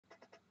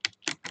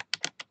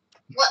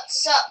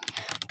What's up?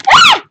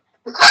 Ah!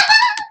 Build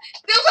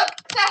up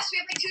fast. We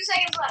have like 2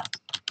 seconds left.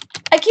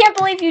 I can't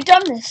believe you've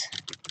done this.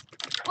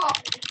 Come on.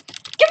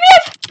 Give me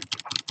up!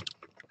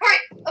 Hurry.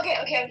 Okay.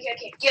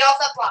 Get off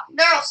that block.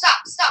 No,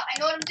 stop. I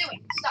know what I'm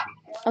doing. Stop.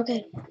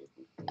 Okay.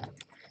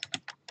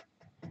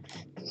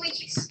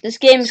 Please. This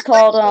game's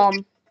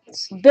called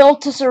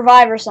Build to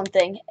Survive or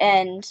something,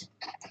 and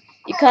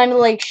you kind of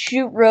like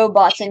shoot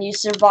robots and you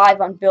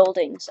survive on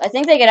buildings. I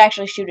think they could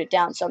actually shoot it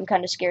down, so I'm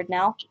kind of scared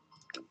now.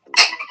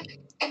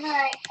 Good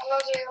night. I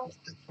love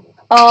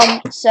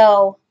you.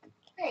 So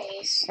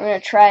Please. we're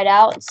gonna try it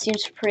out. It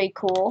seems pretty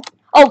cool.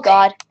 Oh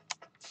God.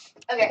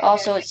 Okay.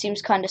 Also, it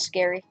seems kind of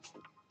scary.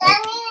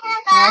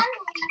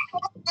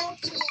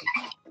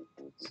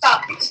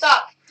 Stop.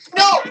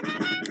 No.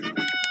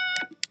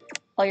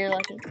 Oh, you're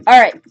lucky.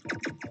 Alright.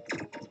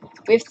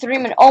 We have 3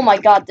 minutes. Oh my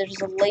God, there's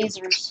the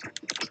lasers.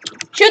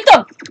 Shoot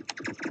them!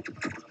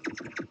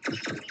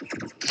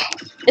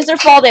 Is there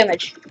fall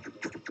damage?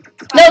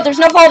 No, there's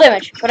no fall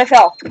damage, but I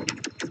fell.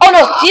 Oh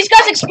no, these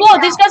guys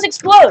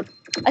explode!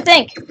 I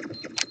think.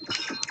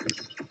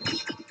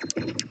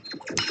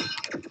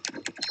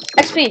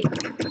 XP.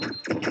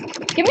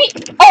 Give me.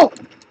 Oh!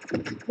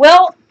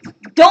 Well,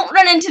 don't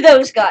run into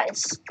those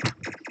guys.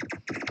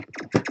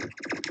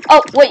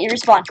 Oh, wait, you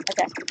respawn.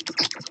 Okay.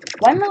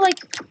 Why am I like...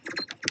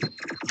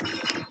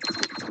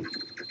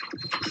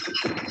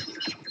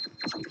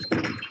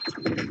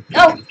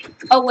 No!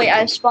 Oh, wait, I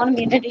have spawn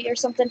immunity or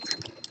something.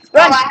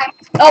 Run!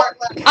 Oh,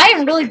 I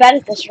am really bad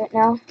at this right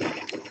now.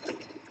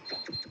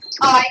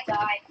 Oh, I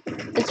died.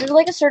 Is there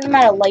like a certain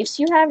amount of lives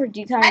you have, or do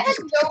you kind I of have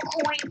just... no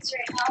coins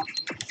right now.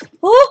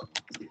 Oh!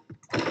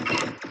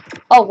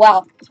 Oh,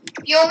 wow.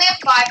 You only have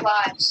 5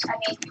 lives. I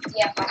mean,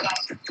 yeah, 5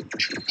 lives.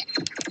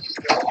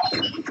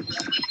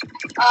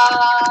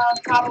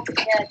 Probably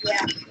dead,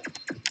 yeah.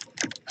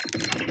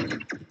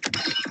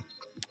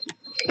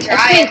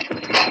 Try it.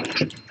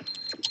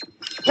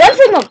 Run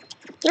from them!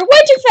 They're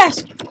way too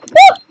fast!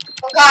 Woo!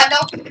 Oh god, no,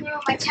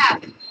 my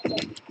tap.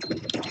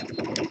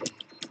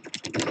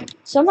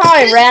 Somehow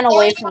I ran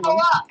away from them.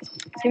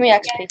 Give me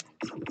XP.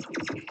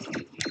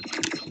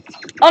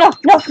 Oh no,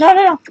 no.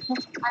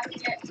 I'm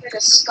in it for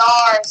the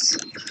stars.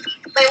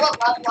 Wait, what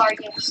level are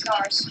you in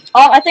stars?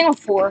 I think I'm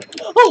 4.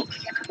 Oh!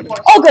 Yeah, 4.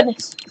 Oh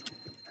goodness!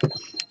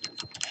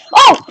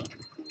 Oh!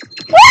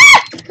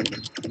 Ah!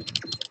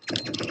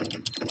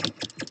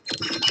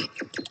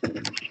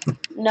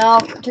 No,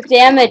 took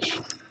damage.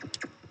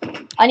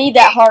 I need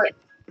that heart.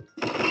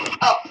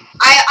 Oh,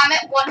 I'm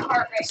at 1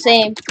 heart right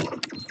Same.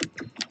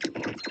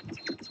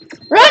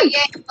 Run!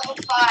 Yeah, level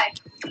 5.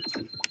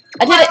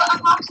 I did it.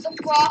 Unlock the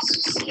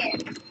frost skin.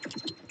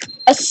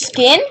 A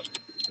skin?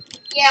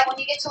 Yeah, when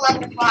you get to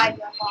level 5,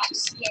 you unlock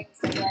skins,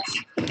 I guess.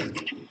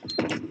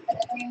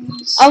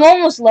 I'm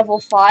almost level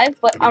 5,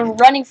 but I'm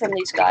running from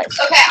these guys.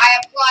 Okay, I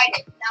applied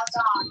it. Now it's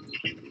on.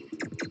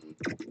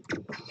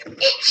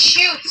 It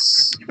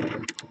shoots,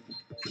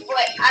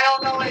 but I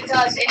don't know what it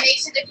does. It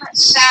makes a different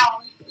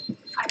sound.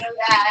 I know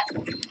that.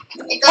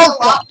 It does a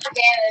lot more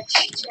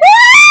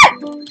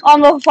damage.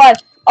 I'm level 5.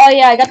 Oh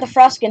yeah, I got the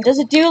frost skin. Does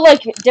it do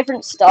like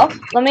different stuff?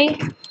 Let me.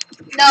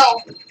 No,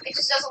 it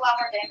just does a lot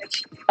more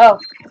damage. Oh.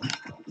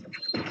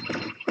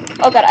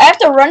 Oh god, I have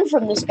to run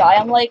from this guy.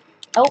 I'm like,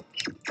 oh.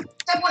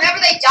 So whenever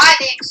they die,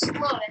 they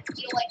explode and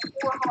deal like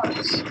 4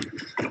 hearts.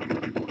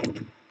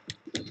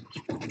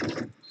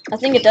 I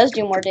think it does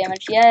do more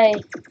damage. Yay.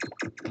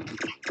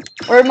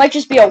 Or it might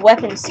just be a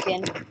weapon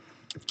skin.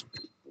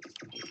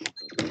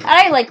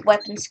 I like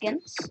weapon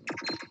skins.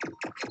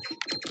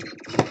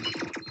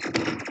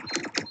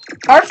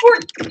 Our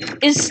fort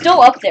is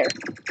still up there.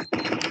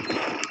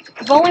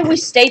 If only we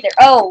stayed there.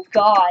 Oh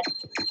god.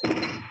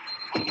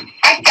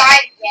 I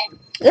died again.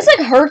 This like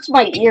hurts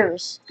my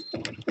ears.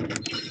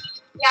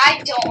 Yeah,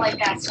 I don't like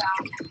that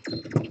sound.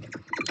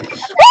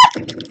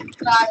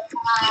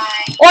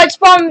 Oh, it's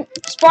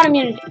spawn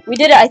immunity. We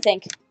did it, I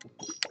think.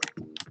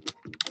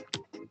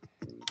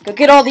 Go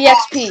get all the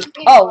XP.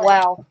 Oh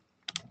wow.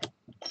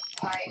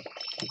 Alright.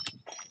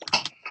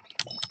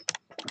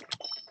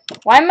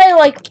 Why am I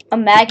like a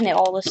magnet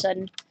all of a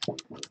sudden?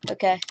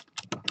 Okay.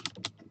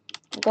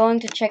 I'm going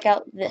to check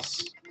out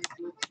this.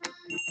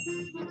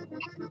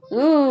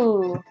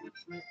 Ooh.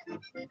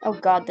 Oh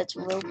god, that's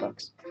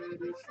Robux.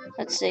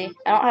 Let's see.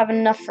 I don't have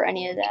enough for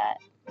any of that.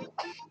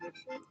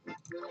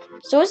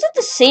 So is it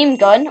the same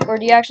gun, or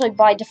do you actually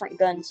buy different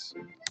guns?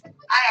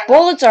 I don't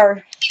know. Bullets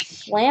are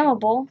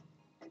flammable.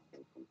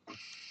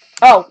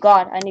 Oh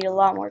god, I need a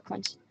lot more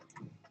coins.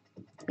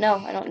 No,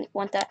 I don't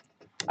want that.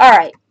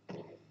 Alright.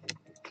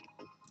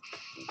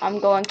 I'm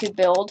going to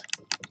build.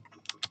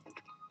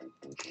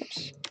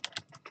 Oops.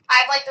 I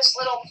have like this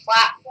little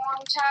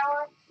platform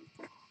tower.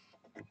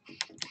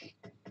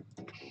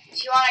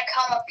 If you want to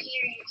come up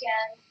here, you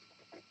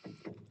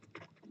can.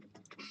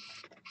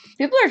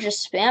 People are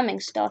just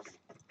spamming stuff.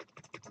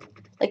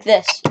 Like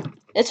this.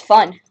 It's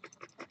fun.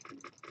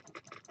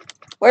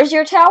 Where's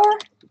your tower?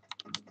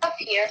 Up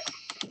here.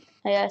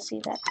 Oh, yeah, I see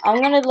that. I'm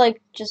gonna like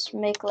just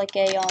make like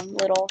a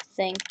little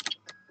thing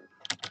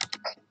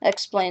that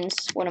explains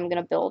what I'm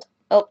gonna build.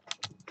 Oh,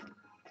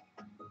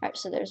 Alright,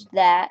 so there's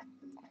that.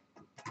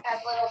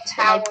 That little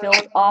Then I tower.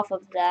 build off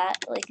of that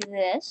like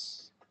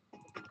this.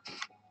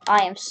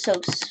 I am so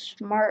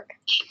smart.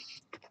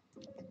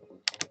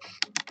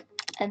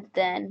 And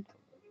then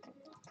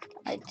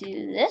I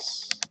do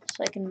this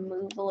so I can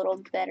move a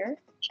little better.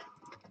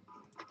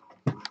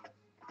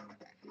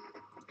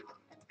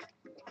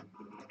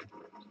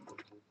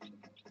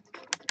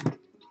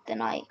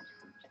 Then I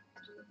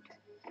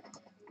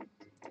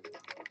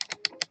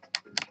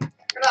What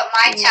about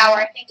my tower?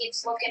 I think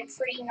it's looking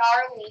pretty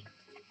gnarly.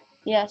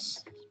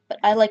 yes, but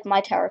I like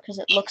my tower because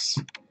it looks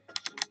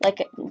like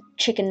a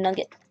chicken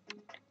nugget.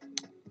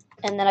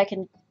 And then I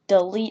can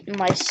delete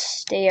my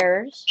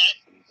stairs.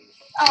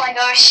 Oh my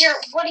gosh,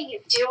 what are you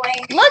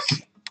doing? Look!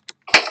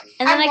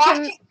 And then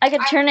I can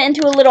turn it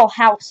into a little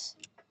house.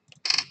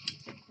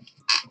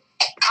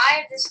 I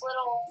have this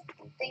little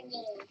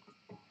thingy.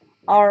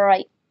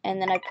 Alright,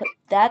 and then I put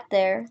that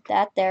there,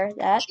 that there,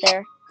 that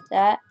there,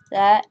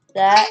 that.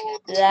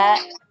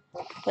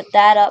 Put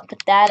that up.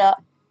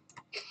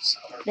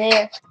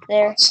 There.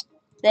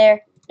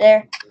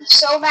 I'm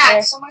so mad.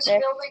 There, Someone's there.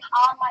 building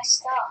on my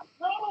stuff.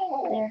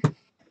 No.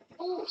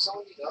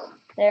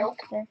 There.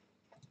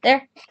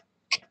 There.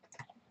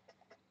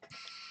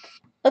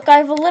 Look, I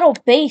have a little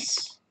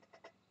base.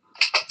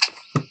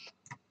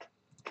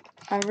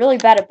 I'm really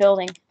bad at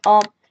building.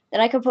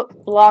 Then I could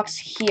put blocks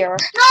here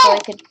so I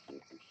could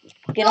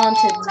get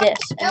onto this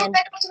and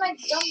back onto my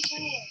dumb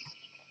thing.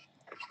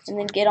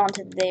 then get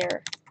onto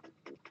there.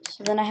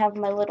 So then I have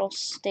my little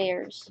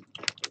stairs.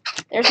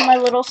 There's my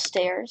little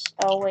stairs.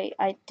 Oh wait,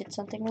 I did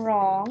something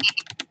wrong.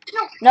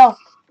 No.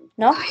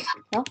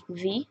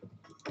 V.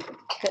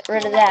 Get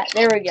rid of that.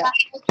 There we go.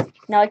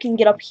 Now I can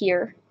get up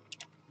here.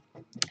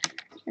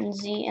 And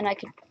Z, and I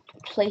can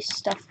place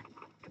stuff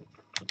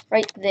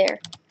right there.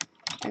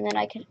 And then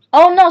I can...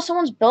 Oh no,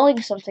 someone's building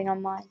something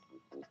on mine.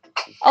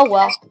 Oh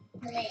well.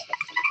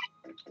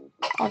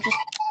 I'll just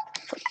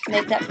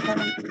make that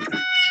permanent.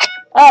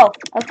 Oh,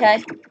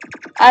 okay.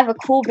 I have a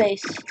cool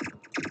base.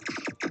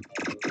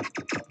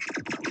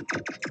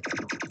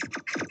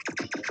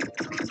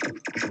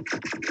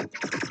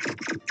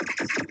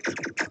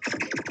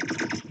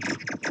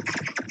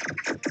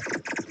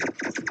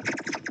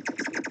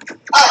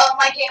 Uh-oh,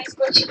 my game is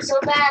glitching so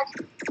bad.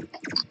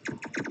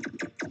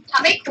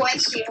 How many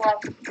coins do you have?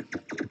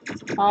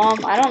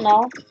 I don't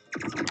know.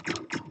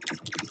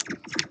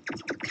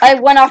 I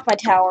went off my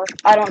tower.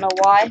 I don't know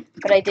why,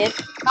 but I did.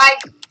 My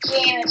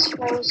game is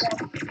frozen.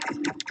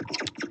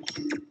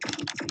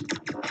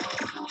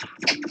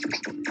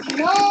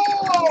 No!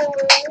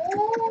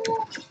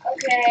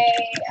 Okay,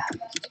 I'm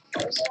going to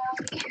close it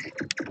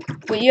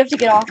out. Wait, you have to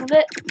get off of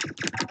it?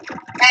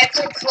 I have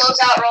to close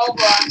out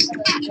Roblox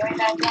and then join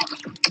back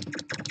in.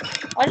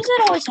 Why does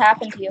that always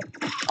happen to you?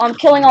 Oh, I'm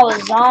killing all the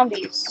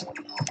zombies.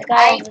 I got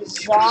all the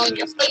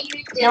zombies.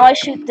 Now I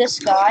shoot this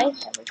guy.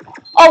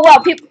 Oh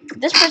wow,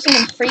 this person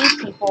can freeze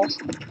people.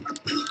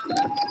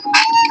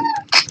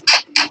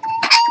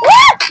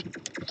 Ah!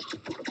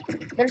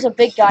 There's a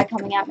big guy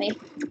coming at me.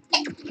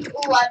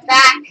 Ooh, I'm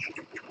back.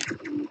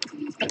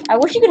 I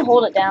wish you could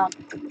hold it down.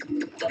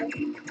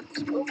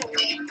 Ooh.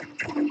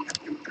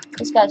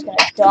 This guy's gonna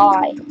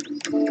die.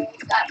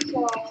 Got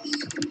killed.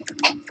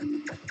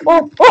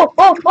 Oh!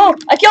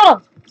 I killed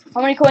him!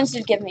 How many coins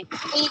did it give me?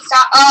 Please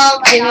stop. Oh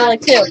my Gave me god.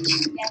 like 2.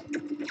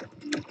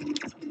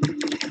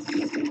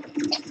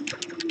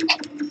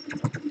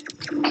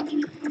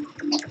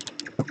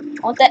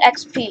 I want that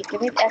XP.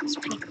 Give me the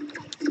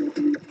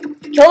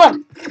XP. Kill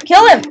him!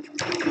 Kill him!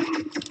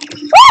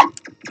 Ah!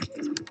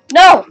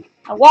 No!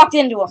 I walked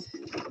into him.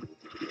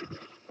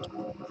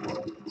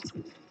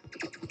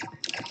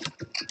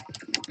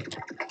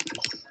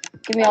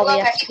 Give me all the I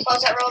have to XP.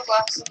 close that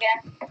Roblox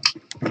again.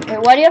 Wait,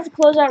 why do you have to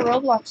close out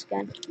Roblox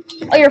again?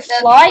 Oh, you're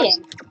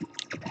flying.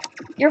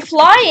 You're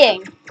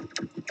flying.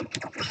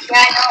 Yeah,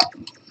 I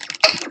know.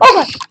 Oh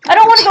god, I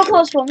don't want to go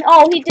close to him.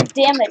 Oh, he did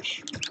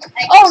damage.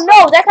 Oh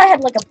no, that guy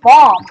had like a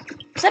bomb.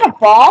 Is that a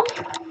bomb?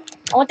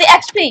 I want the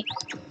XP.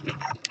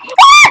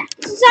 Ah!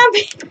 It's a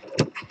zombie.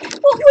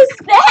 What was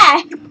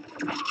that?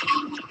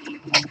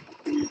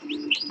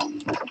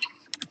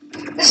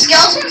 The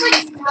skeletons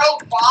like throw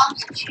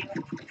bombs at you.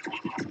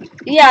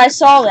 Yeah, I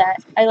saw that.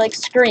 I like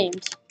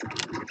screamed.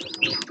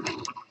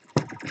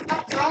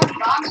 I'm throwing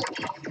bombs at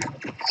you.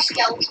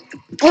 Skeleton.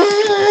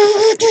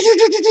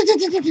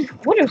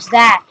 What is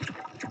that?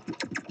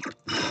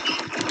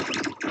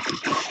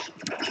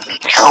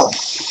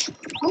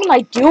 What am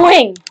I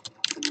doing?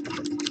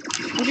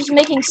 I'm just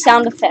making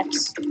sound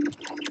effects.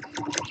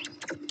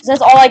 'Cause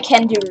that's all I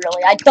can do,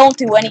 really. I don't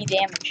do any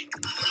damage.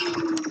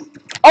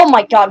 Oh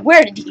my god,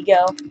 where did he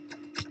go?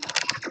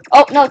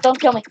 Oh, no, don't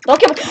kill me. Don't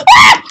kill me.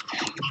 Ah!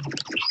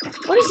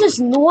 What is this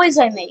noise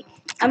I make?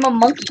 I'm a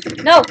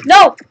monkey. No,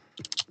 no!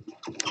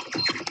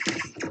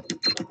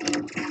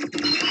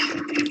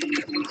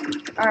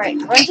 Alright,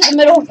 run to the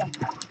middle of them.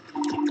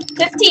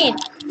 15,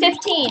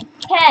 15,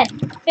 10,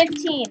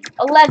 15,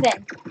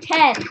 11,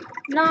 10,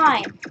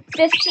 9,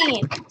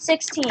 15,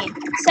 16,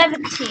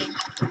 17,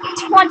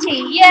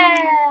 20,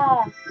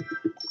 yeah!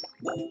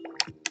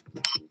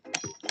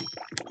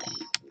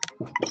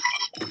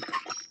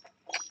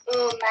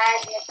 Ooh,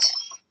 magnet.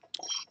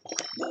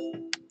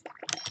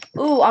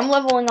 Ooh, I'm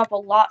leveling up a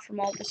lot from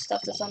all this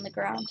stuff that's on the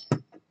ground.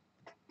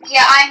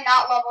 Yeah, I'm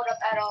not leveled up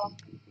at all.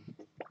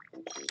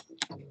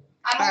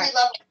 I'm only Alright.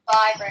 level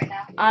 5 right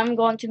now. I'm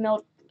going to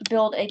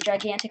build a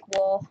gigantic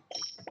wall.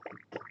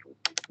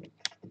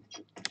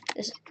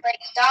 Like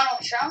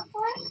Donald Trump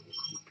would?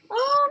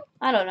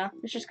 I don't know.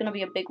 It's just gonna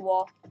be a big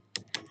wall.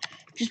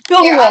 Just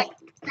build Here, a wall. I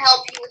can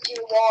help you with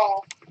your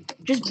wall.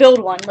 Just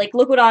build one. Like,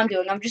 look what I'm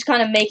doing. I'm just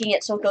kind of making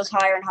it so it goes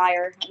higher and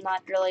higher. I'm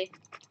not really.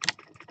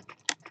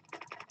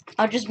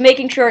 I'm just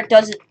making sure it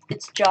does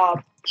its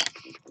job.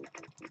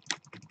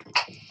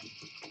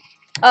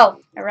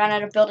 Oh, I ran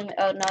out of building.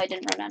 Oh no, I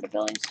didn't run out of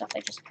building stuff. I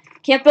just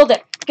can't build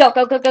it. Go,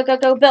 go, go, go, go,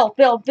 go. Build,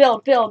 build,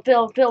 build, build,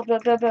 build, build, build,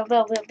 build, build,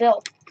 build, build,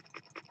 build.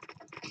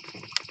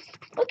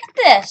 Look at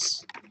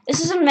this. This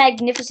is a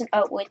magnificent.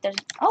 Oh wait, there's.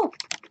 Oh,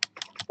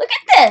 look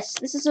at this.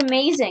 This is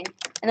amazing.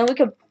 And then we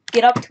could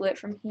get up to it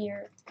from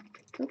here.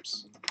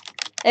 Oops.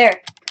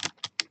 There.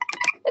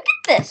 Look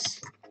at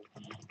this.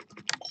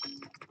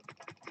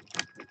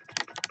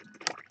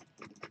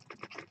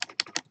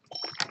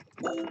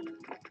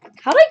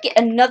 How did I get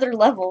another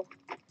level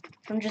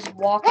from just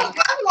walking? What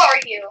level are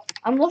you?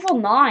 I'm level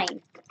 9.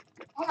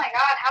 Oh my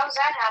god, how is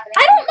that happening?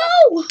 I don't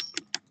know!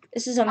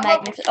 This is a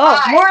magnificent. Oh,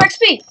 level 5. more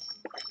XP!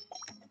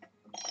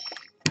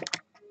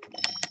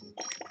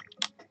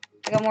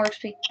 I got more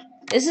XP.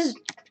 This is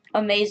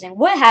amazing.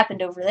 What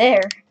happened over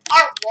there?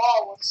 Our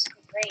wall looks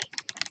great.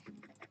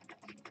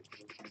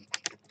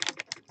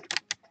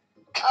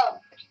 Oh.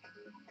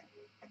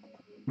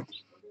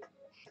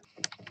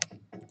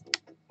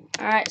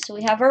 Alright, so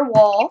we have our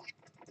wall.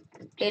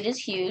 It is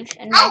huge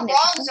and How long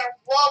magnificent. is our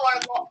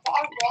wall?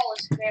 Our wall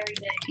is very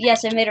big.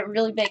 Yes, I made it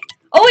really big.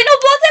 Oh wait, no,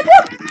 block that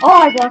block!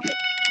 Oh, I blocked it.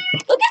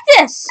 Look at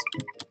this!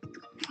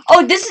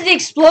 Oh, this is the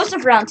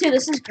explosive round too.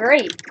 This is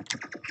great.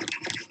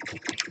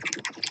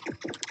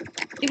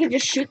 You can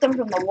just shoot them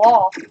from the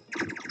wall.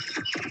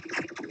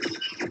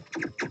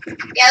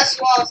 Yeah, this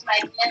wall is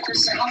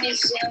magnificent. Let me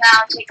zoom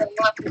out and take a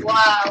look.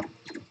 Wow.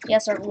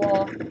 Yes, our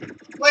wall.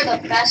 We're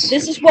the best.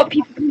 This is what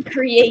people can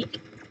create.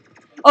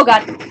 Oh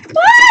god.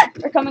 Ah!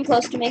 They're coming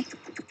close to me.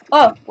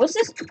 Oh, what's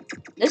this?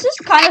 This is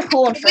kind of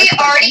cool in Did first we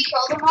already person.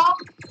 kill them all?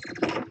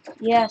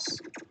 Yes.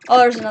 Oh,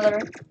 there's another.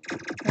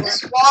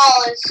 This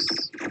wall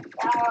is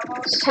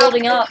almost It's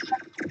holding up.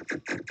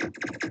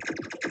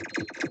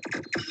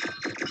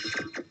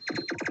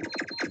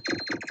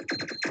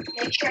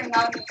 Make sure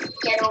none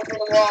get over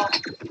the wall.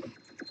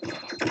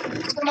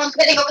 Someone's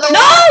getting over the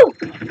wall. No!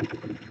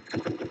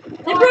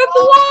 They broke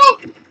the wall!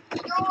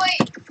 Joy.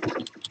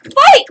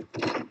 Fight!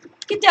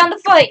 Get down to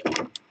fight.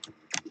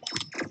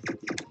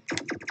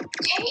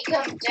 Take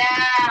them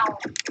down.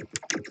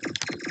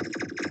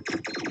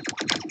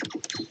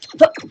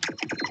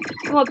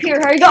 I'm up here.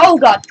 How you go? Oh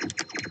god.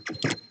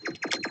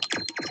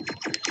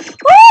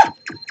 Ah!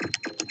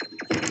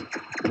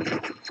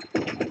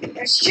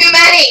 There's too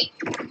many.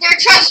 They're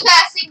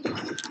trespassing.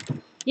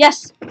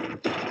 Yes.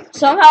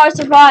 Somehow I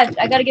survived.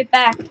 I gotta get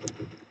back.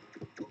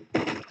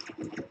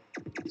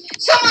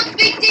 Someone's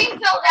big thing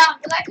fell down,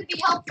 but that could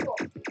be helpful.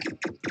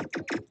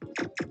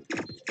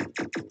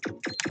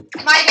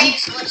 My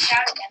name's glitched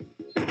out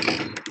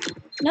again.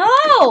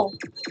 No!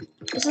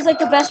 This is like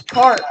the best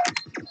part.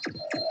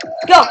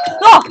 Go!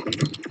 Go!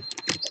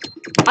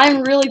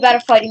 I'm really bad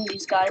at fighting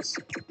these guys.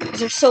 Because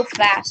they're so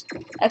fast.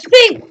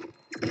 XP!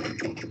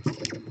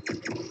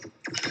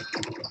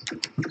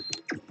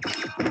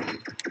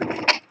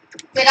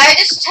 Did I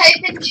just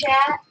type in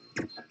chat?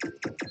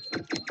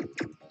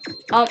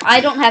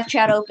 I don't have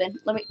chat open.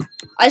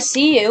 I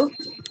see you.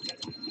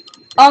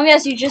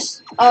 Yes, you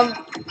just,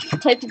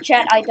 typed in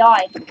chat, I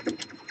died.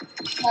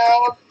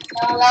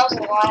 No, that was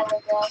a while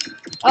ago.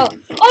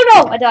 Oh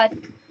no, I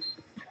died.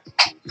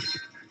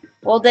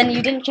 Well, then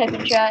you didn't type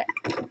in chat.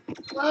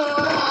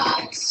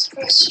 It's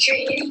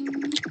frustrating.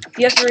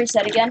 You have to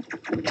reset again.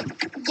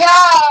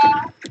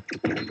 Yeah.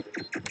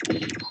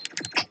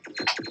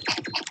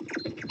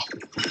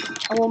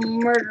 I will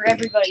murder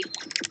everybody.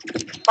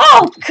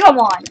 Oh, come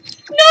on.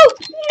 No,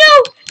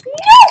 no,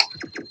 no!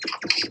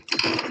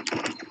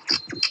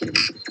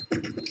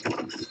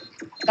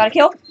 Got a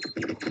kill?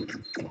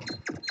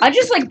 I'm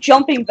just like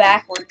jumping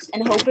backwards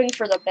and hoping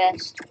for the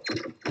best.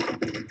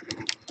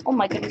 Oh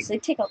my goodness, they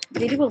do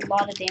a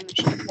lot of damage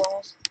to the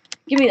walls.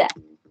 Give me that.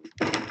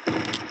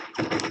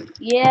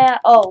 Yeah,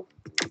 oh.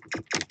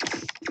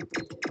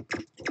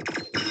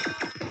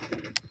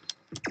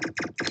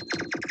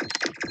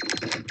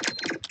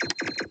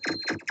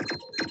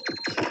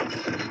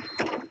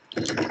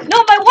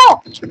 No, my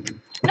wall!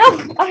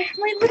 No, my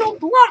little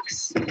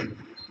blocks.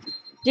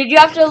 Did you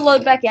have to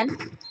load back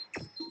in?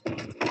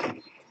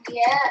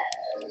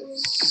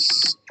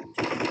 Yes.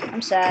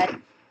 I'm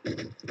sad.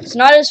 It's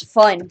not as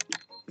fun.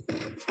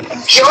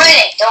 Enjoy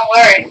it, don't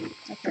worry.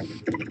 Okay.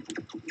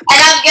 And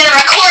I'm gonna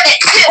record it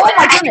too. Oh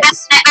my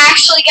goodness. I'm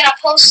actually gonna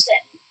post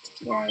it.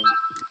 Yay.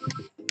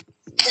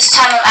 This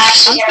time I'm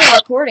actually I'm gonna still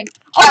recording.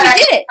 Oh, we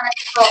did it!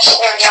 post.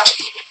 There we go.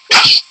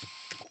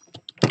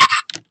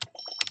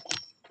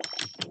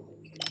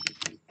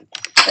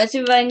 Let's see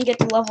if I can get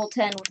to level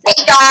 10 with this.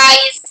 Hey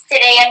guys,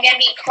 today I'm gonna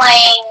be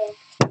playing.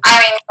 I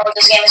don't even know what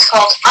this game is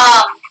called.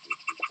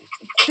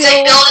 It's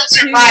like Build and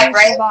Survive,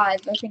 right? Survive.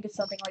 I think it's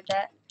something like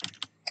that.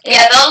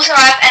 Yeah, Build and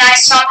Survive, and I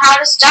somehow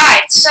just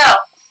died. So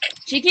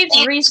she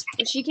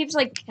keeps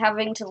like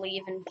having to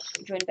leave and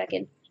join back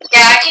in.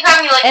 yeah, I keep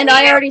having like. And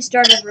I already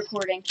started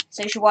recording,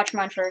 so you should watch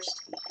mine first.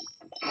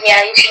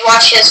 Yeah, you should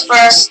watch his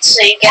first,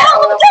 so you get.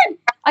 Oh,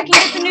 I can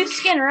get the new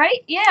skin,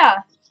 right?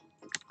 Yeah.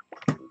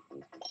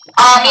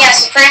 Yeah,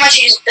 so pretty much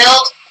you just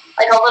build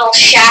like a little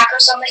shack or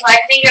something. Like,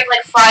 I think you have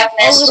like 5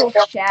 minutes to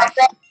build shack.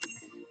 something.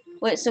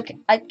 Wait, so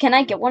can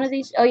I get one of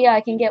these? Oh yeah,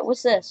 I can get.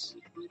 What's this?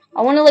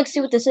 I want to like see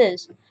what this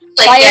is.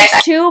 Like,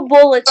 Fires 2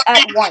 bullets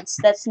at once.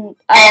 That's I don't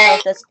know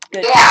if that's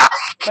good. Yeah,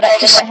 but I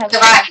just have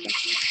survive.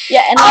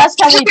 Yeah, and last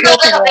time we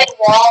built like a big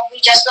wall. We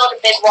just built a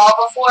big wall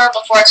before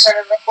I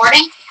started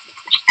recording.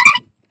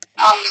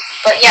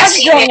 But yeah,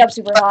 I'm going up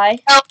super high.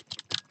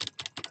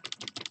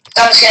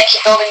 So I'm just gonna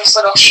keep building this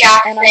little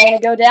shack and thing. I'm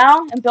gonna go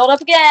down and build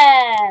up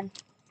again.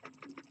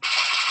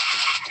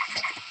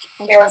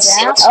 And Here, let's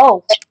see.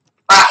 Oh.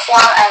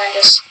 Platform and then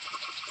just.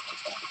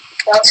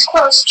 Let's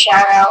close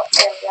chat out.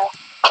 There we go.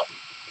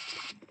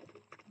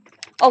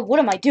 Oh, what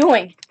am I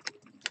doing?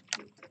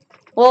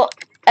 Well,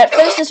 at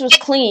first this was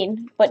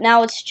clean, but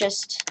now it's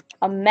just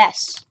a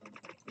mess.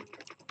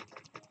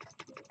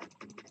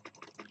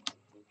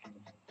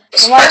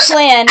 So my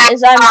plan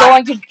is I'm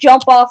going to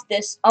jump off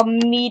this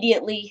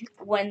immediately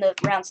when the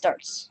round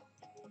starts.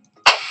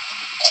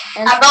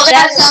 And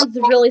that sounds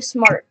really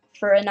smart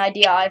for an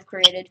idea I've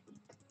created.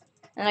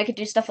 And I could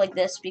do stuff like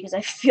this because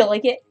I feel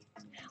like it.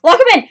 Lock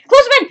him in!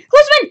 Close him in!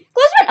 Close him in!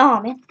 Close him in! Oh,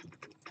 man.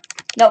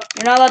 No,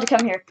 you're not allowed to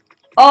come here.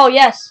 Oh,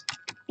 yes.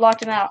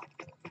 Blocked him out.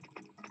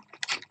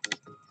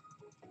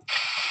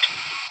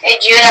 Hey,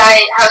 Judah,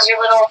 how's your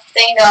little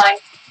thing going?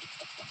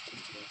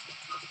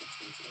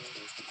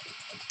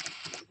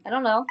 I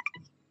don't know.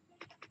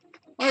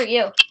 Where are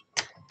you?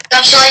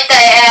 Don't you like the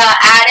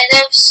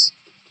additives?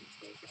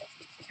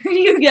 Where do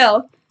you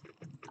go?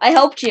 I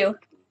helped you.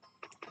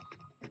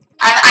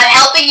 I'm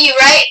helping you,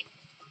 right?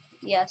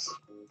 Yes.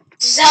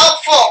 This is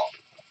helpful.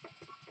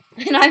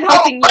 And I'm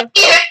helping you.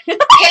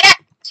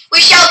 Connect. We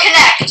shall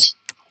connect.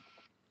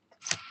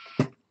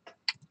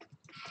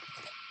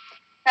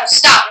 No,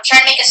 stop. I'm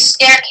trying to make a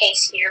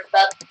staircase here,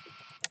 bub.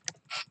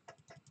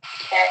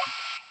 Okay.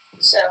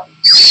 So,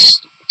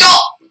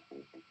 stop.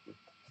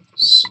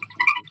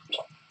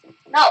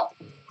 No.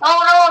 No.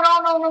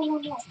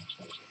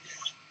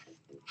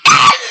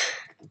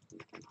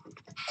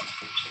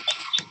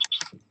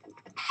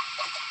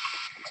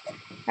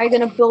 How are you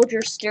gonna build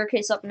your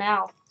staircase up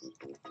now?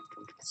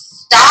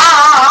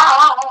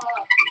 Stop.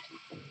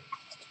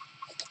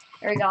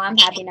 There we go, I'm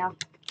happy now.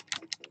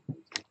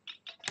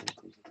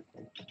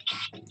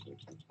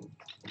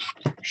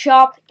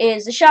 Shop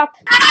is a shop.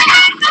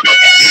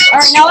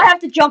 Alright, now I have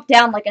to jump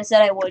down like I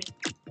said I would.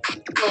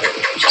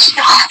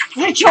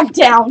 I jumped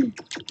down.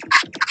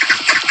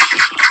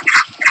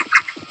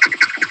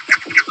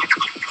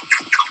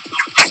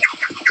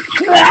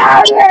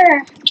 Okay.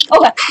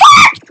 What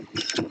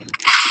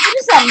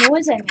is that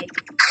noise I make?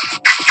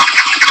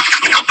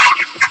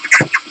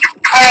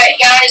 Alright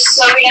guys,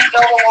 so we didn't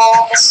build a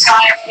wall this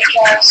time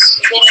because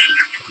we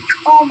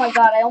didn't. Oh my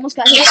god, I almost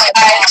got hit by a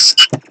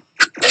bomb.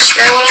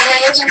 Destroy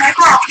whatever is in my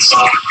path, so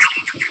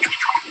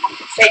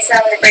takes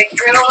time to break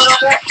through a little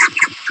bit.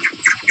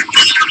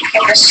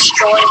 And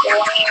destroy the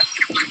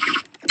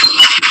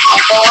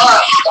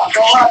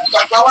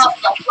Don't blow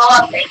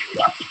up, thank you.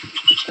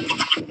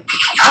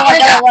 Oh, I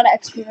got a lot of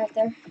XP right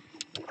there.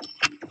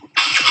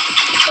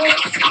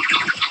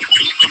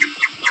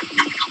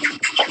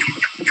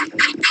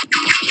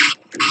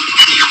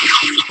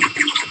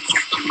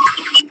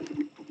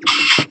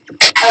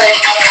 Oh, there's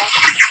another one.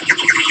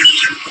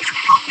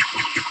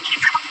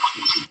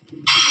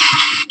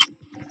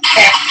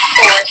 Okay,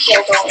 cool, it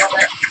healed a little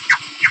bit.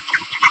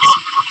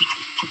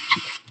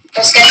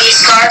 Let's get these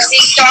stars.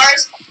 These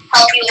stars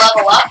help you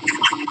level up.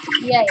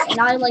 Yeah, and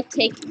I like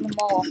take them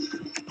all.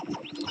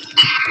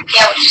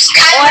 Yeah, which is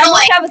kind Oh, of I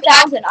almost have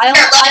 1,000. I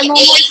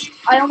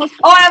almost.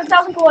 Oh, I have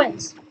 1,000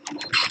 coins.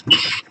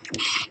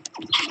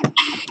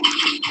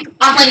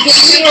 I'm like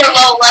super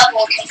low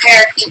level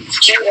compared to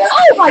Judah.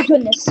 Oh my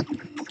goodness.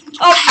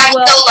 Oh,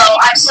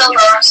 I'm so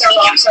low.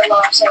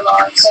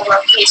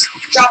 Please,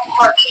 drop a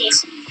heart,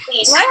 please. Do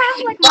I have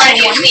like my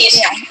one? Please.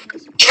 Yeah.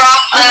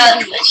 Drop a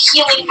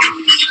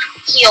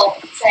heal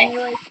thing.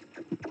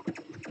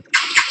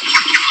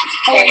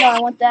 Oh wait, no, I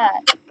want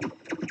that.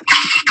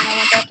 And I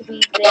want that to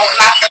be there. I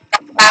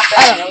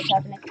don't know what's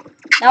happening.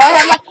 Now I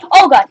have my.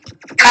 Oh god.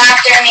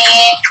 After me.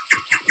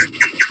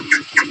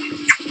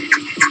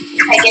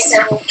 I guess I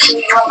will kill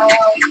you on my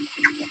own.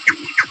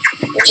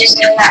 Which isn't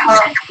even that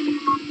hard.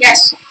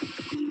 Yes.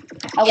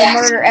 I will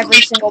murder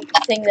every single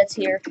thing that's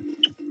here.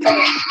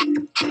 Okay.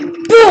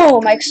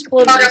 Boom! I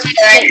exploded. I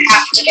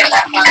have to get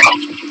that one.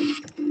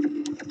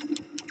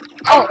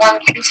 Oh, one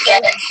to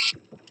get it.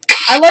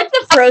 I like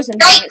the frozen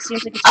thing. It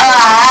seems like it's.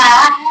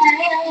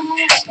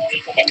 Maybe we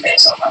can get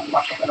this over a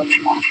little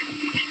bit more.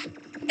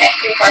 Okay,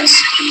 3 parts.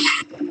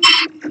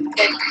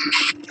 Good.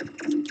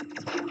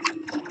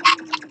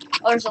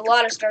 Oh, there's a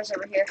lot of stars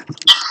over here.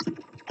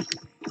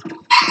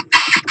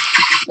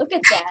 Look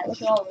at that.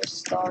 Look at all those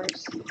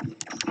stars.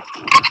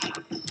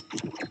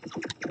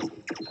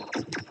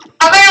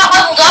 How am I not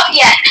leveled up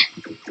yet?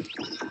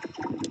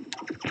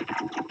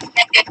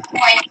 Good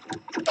point.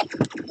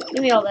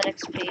 Give me all that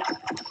XP.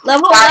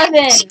 Level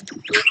 11!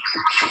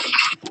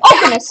 Oh,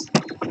 goodness!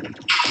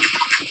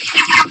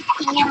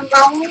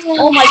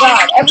 Oh my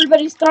god,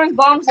 everybody's throwing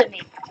bombs at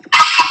me.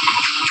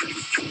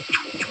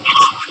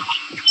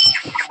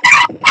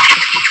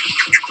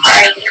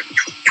 Alright.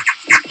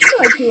 What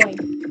am I doing?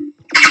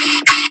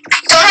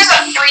 Someone has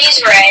a freeze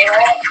ray,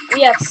 right?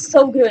 Yes,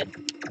 so good.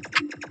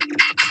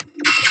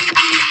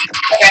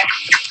 Okay.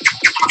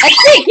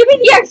 XP! Give me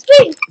the XP!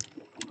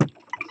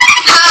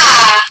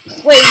 Ah!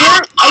 Wait,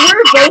 we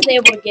were both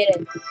able to get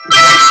it.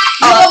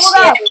 Oh, Leveled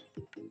up!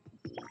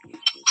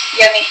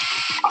 Give me.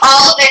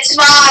 All of it's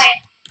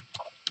mine!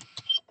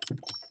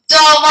 It's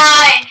all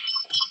mine!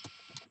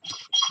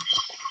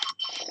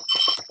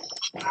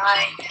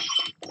 Mine.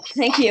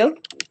 Thank you.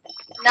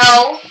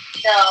 No.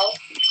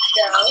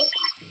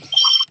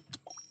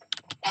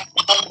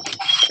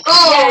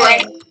 Ooh,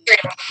 Yay.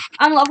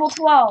 I'm level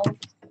 12.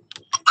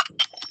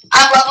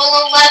 I'm level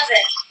 11.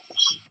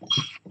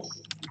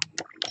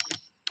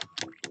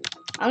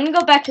 I'm gonna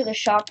go back to the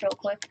shop real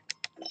quick.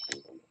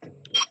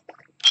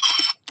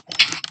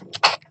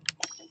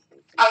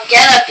 I'm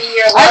gonna be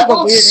your I have the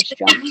level weirdest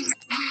jump.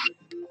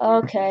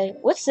 Okay,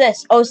 what's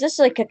this? Oh, is this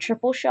like a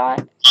triple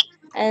shot?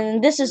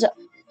 And this is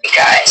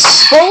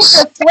guys. both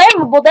are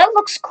flammable. That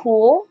looks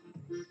cool.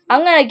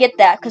 I'm gonna get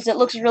that because it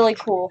looks really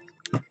cool.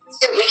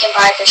 See what we can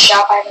buy at the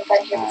shop. I haven't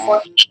been here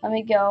before. Let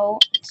me go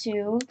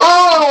to.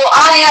 Oh,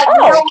 I have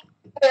no. Cool.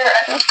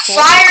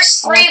 Fires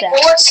 3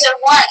 bullets at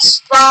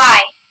once.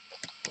 Fry.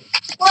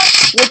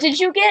 What did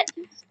you get?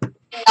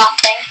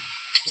 Nothing.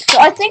 So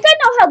I think I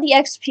know how the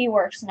XP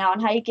works now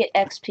and how you get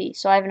XP.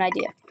 So I have an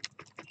idea.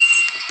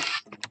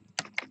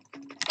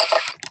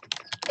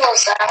 What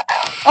was that?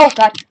 Oh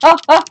god. Oh,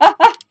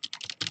 ah.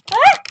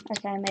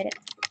 Okay, I made it.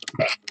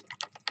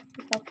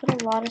 If I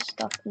put a lot of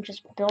stuff and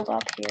just build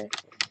up here.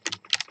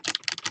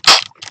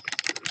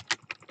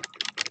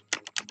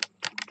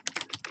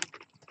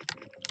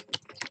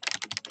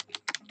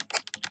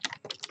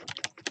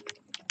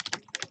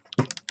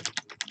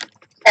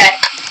 Okay.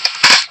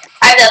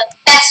 I have the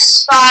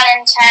best spot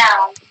in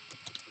town.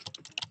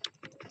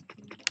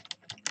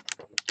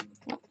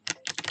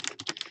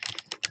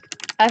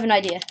 I have an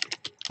idea.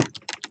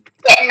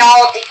 Getting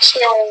all the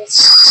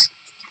kills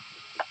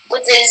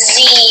with a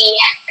Z,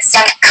 because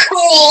I'm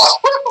cool.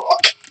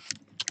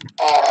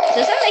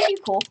 Does that make you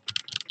cool?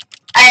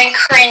 I'm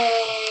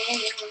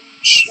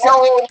cringe.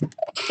 No.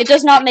 It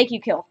does not make you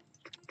kill.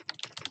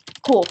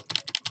 Cool.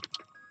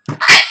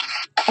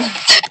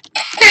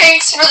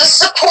 Thanks for the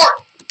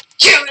support,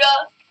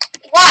 Judah.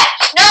 What?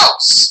 No,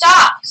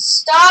 stop.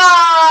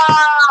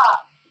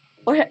 Stop.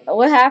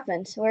 What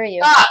happened? Where are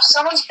you? Stop.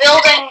 Someone's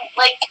building,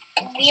 like,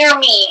 near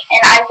me,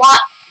 and I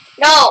want...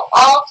 No.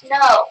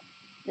 No.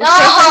 This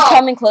person's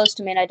coming close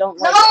to me, and I don't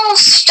like it. No,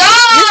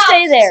 stop. You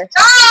stay there.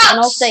 Stop. And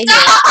I'll stay here,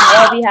 and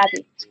I'll be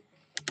happy.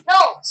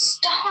 No,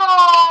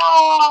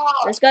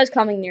 stop. This guy's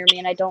coming near me,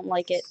 and I don't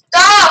like it.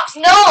 Stop.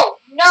 No.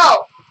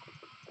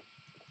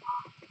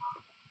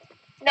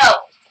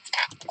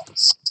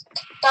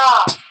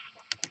 Stop.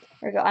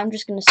 There we go. I'm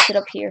just gonna sit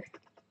up here.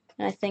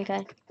 And I think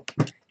I...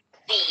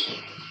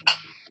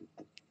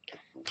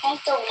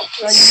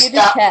 For you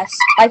to test,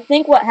 I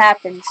think what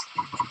happens,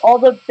 all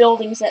the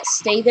buildings that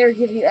stay there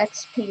give you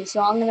XP,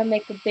 so I'm gonna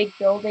make a big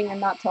building and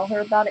not tell her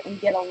about it and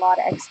get a lot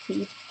of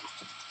XP.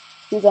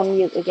 Who's on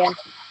mute again?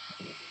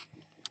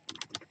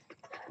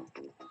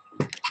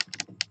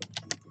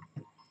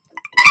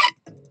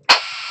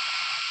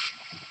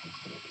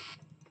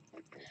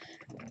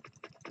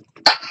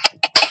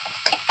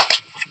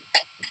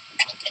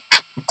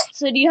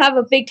 So do you have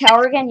a big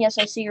tower again? Yes,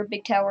 I see your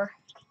big tower.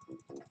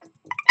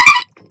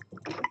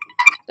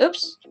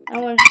 Oops, I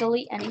don't want to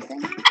delete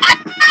anything.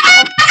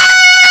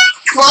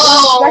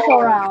 Whoa!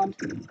 Special round.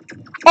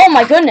 Oh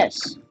my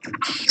goodness!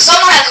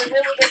 Someone has a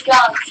really good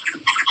gun.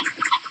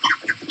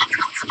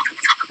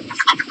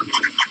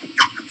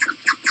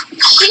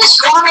 She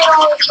just wanted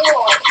all the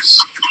kills.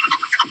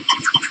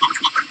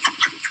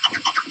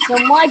 So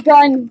my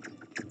gun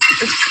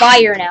is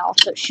fire now,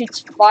 so it shoots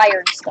fire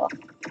and stuff.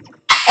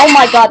 Oh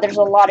my god, there's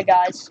a lot of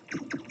guys.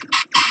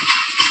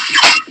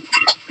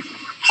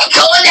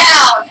 Going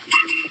down!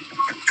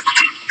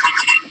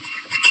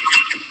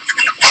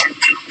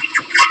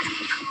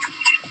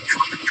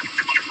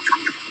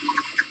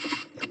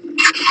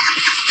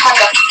 Time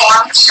to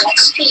farm some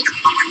XP.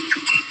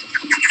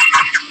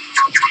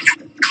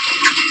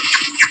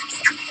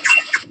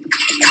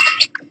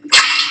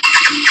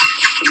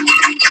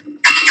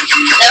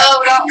 No,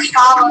 don't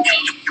follow me.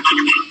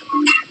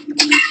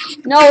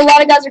 No, a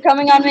lot of guys are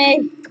coming on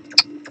me.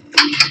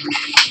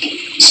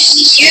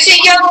 You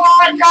think you have a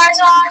lot of guys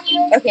on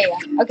you? Okay,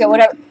 yeah. Okay,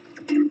 whatever.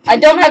 I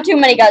don't have too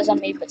many guys on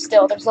me, but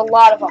still, there's a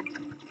lot of them.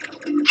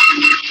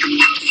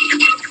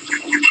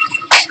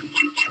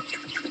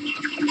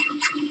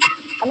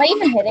 Am I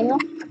even hitting him?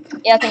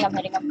 Yeah, I think I'm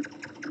hitting him.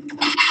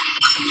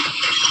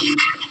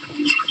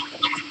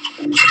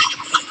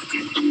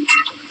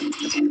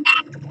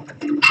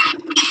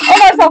 Oh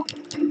no, I fell!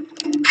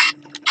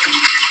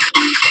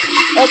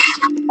 Oops,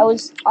 I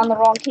was on the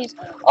wrong keys.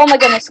 Oh my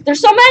goodness, there's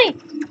so many!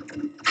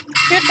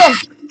 Shoot them!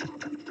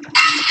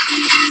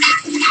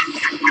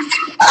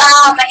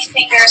 Ah, my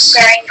fingers are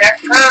starting to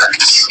hurt.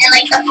 And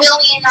like a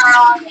billion are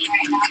on me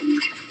right now.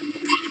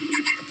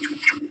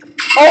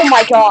 Oh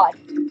my god.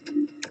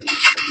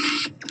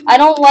 I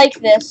don't like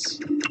this.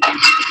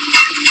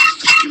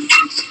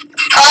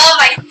 Oh,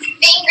 my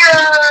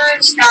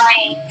fingers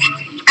dying.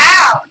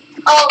 Ow!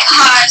 Oh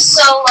god,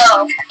 so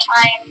low.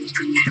 I'm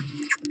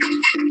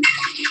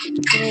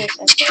Give me a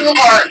second. 2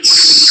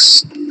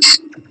 hearts.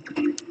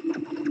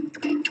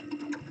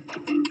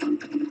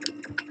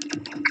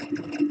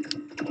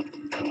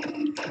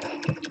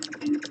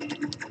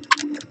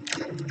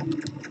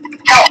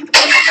 Help!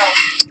 Help!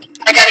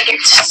 I gotta get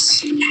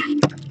this.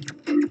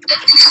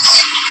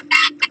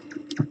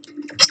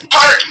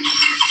 Heart!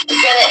 I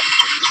get it.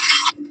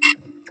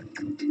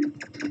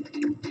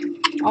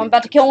 I'm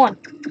about to kill one.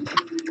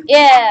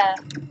 Yeah.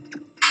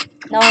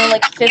 No,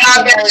 like 15 Oh,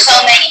 more. there's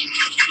so many.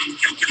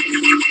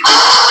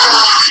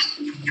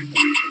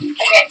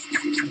 Okay.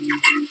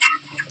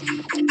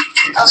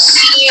 I'll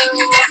see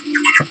you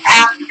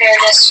after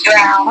this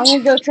round. I'm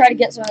gonna go try to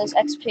get some of this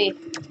XP. Give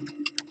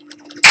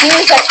me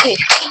this XP.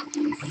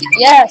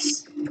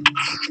 Yes.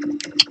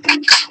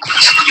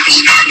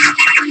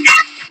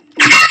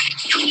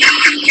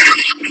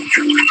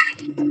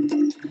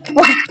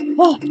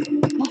 Oh.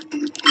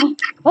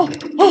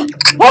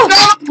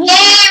 The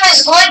game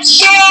is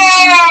glitching!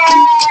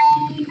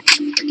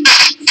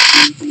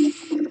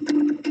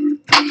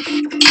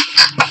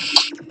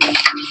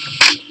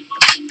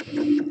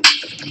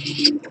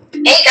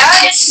 Hey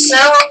guys,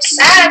 so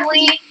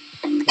sadly,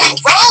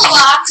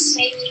 Roblox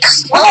made me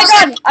slow. Oh my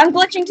god, I'm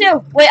glitching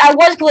too. Wait, I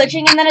was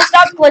glitching and then it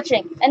stopped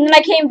glitching. And then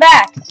I came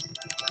back.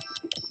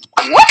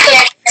 What the?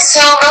 Yeah,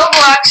 so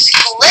Roblox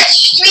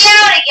glitched me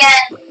out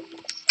again.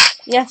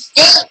 Yes.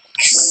 Thanks.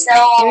 So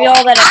Give me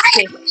all that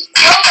XP. Go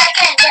back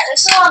in. Yeah,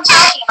 this is what I'm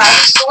talking about.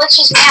 This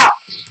glitches me out.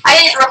 I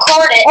didn't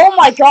record it. Oh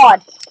my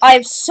god. I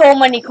have so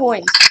many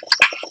coins.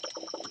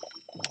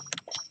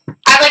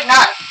 I have like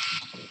none.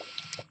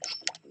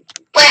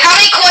 Wait, how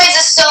many coins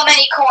is so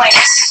many coins?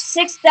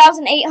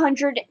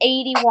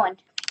 6,881.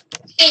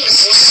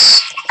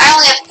 Jesus. I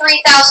only have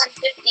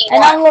 3,051.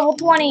 And I'm level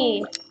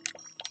 20.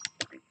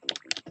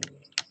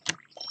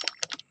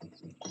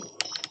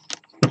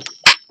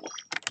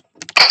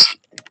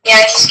 Yeah,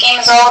 this game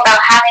is all about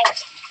having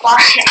fun.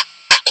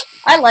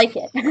 I like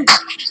it.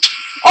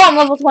 Oh, I'm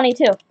level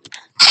 22.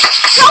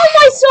 How am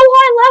I so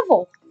high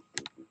level?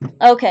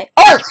 Okay.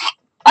 Oh!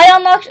 I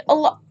unlocked a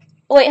lot.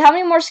 Wait, how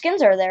many more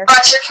skins are there?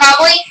 You're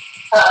probably...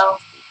 Uh-oh.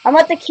 I'm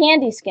at the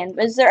candy skin.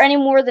 Is there any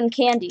more than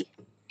candy?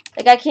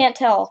 Like, I can't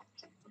tell.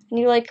 Can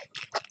you, like,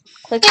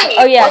 click? Hey,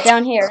 oh, yeah,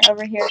 down here.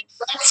 Over here.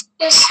 Let's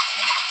just...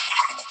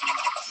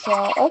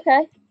 So,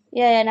 okay.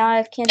 Yeah, now I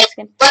have candy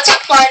skin. Let's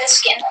apply the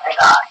skin that I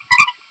got.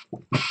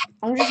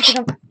 I'm just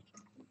gonna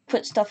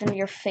put stuff into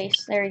your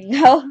face. There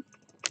you go.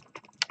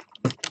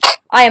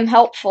 I am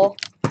helpful.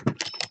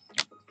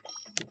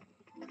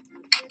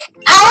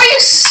 How are you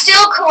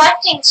still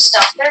collecting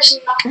stuff? There's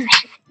nothing.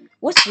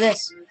 What's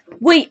this?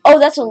 Wait, oh,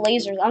 that's a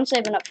laser. I'm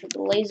saving up for the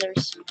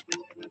lasers.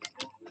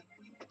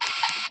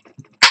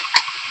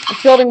 I'm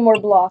building more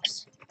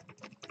blocks.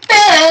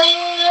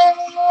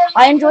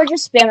 I enjoy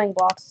just spamming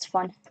blocks. It's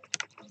fun.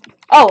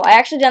 Oh, I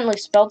accidentally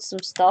spelled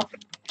some stuff.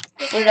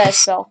 What did I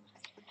spell?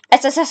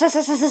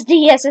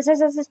 S-S-S-S-S-S-D,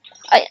 S-S-S-S-S.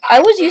 I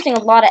was using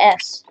a lot of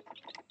S.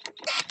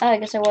 Oh, I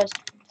guess I was.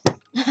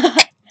 I'm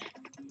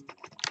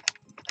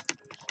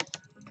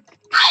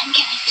gonna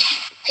get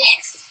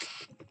this.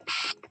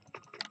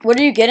 What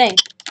are you getting?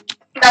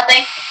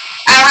 Nothing.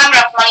 I don't have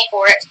enough money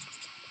for it.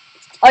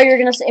 Oh, you're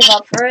gonna save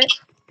up for it?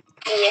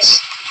 Yes.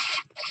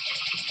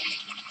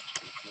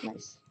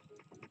 Nice.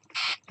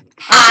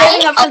 I'm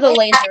saving up for the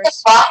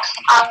lasers. Box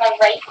on the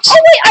right. Oh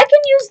wait, I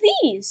can use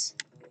these.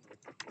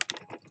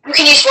 You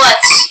can use what?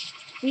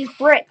 These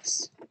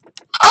bricks.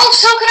 Oh,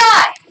 so could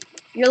I.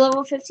 You're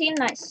level 15?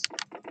 Nice.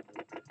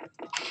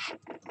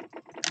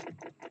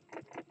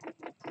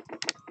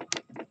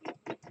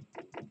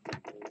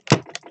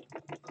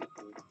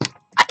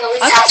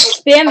 I'm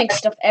just spamming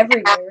stuff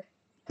everywhere.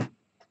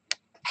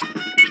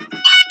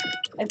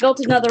 I built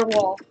another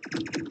wall.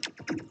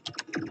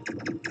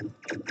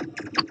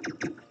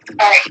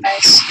 Alright,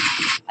 guys.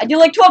 I do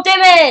like 12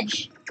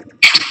 damage!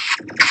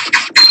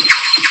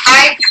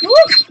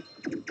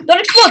 Don't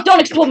explode!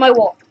 Don't explode my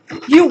wall!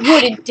 You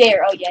wouldn't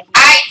dare! Oh yeah.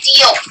 I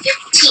deal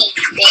 15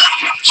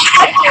 damage.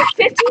 I deal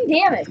 15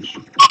 damage!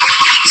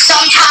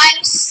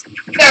 Sometimes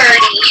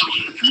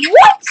 30.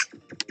 What?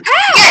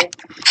 How? Yeah,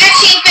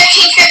 15,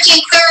 15,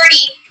 15,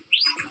 30.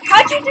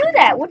 How'd you do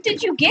that? What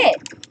did you get?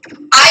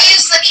 I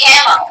use the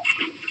camo.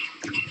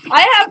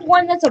 I have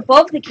one that's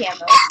above the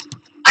camo.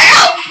 I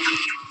know.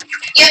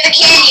 You have the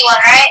candy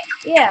one, right?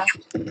 Yeah.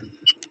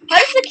 How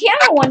does the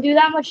camo one do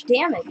that much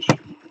damage?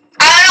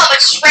 I don't know, but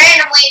just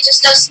randomly it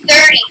just does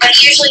 30, but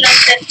it usually does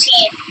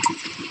 15.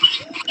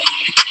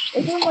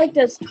 This one like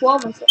does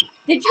 12 and stuff.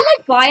 Did you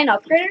like buy an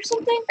upgrade or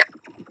something?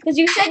 Because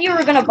you said you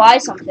were gonna buy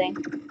something.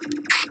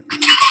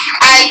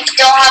 I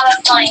don't have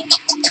enough money.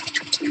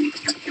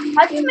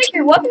 How do you make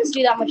your weapons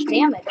do that much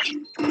damage?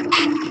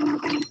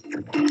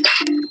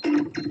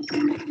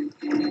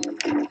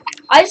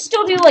 I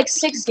still do like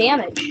 6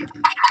 damage.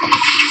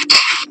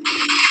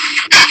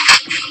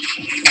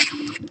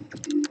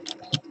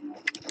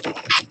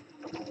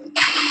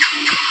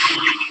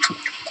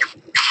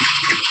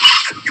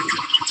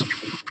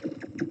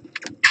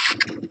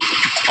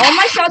 All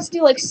my shots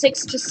do like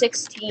 6 to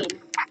 16.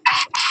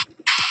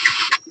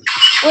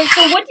 Wait,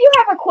 so what do you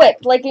have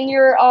equipped? Like in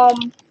your,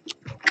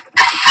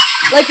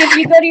 like if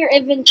you go to your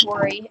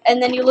inventory and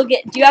then you look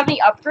at, do you have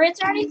any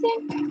upgrades or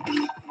anything? Me?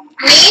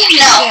 No,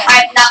 yeah.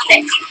 I have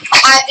nothing.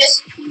 I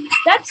just...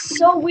 That's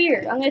so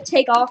weird. I'm gonna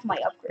take off my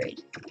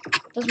upgrade.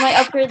 Does my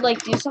upgrade,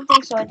 like, do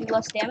something so I do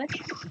less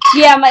damage?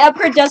 Yeah, my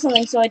upgrade does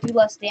something so I do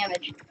less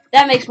damage.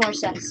 That makes more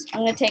sense.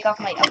 I'm gonna take off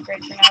my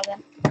upgrade for now,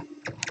 then.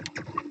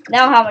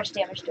 Now how much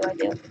damage do I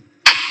do?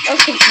 That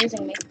was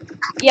confusing me.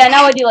 Yeah,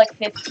 now I do, like,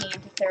 15 to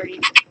 30.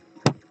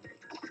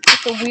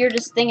 It's the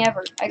weirdest thing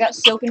ever. I got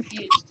so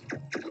confused.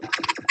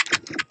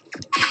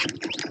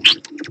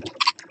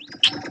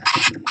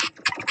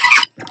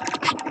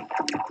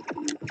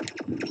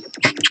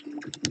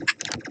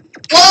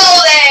 Whoa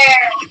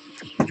there!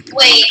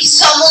 Wait,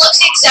 someone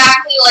looks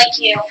exactly like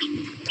you.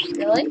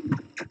 Really?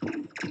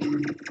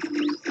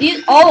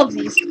 All of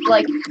these,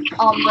 like,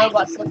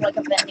 robots look like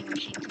a vending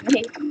machine to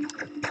me.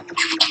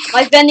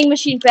 My vending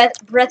machine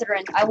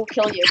brethren, I will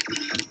kill you.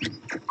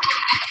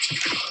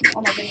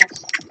 Oh my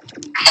goodness.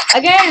 I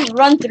can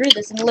run through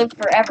this and live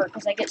forever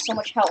because I get so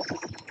much health.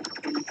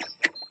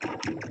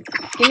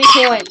 Give me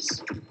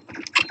coins.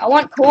 I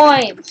want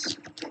coins.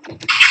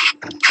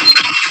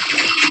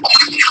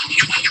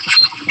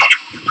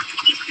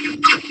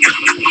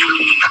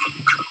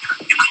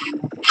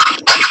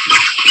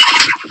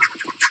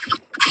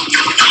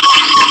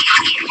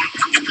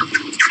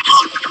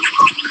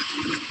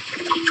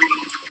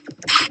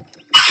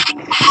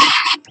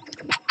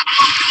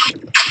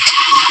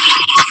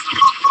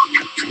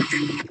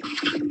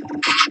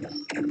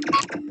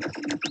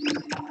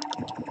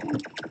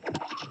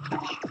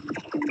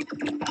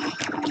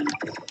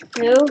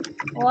 Two,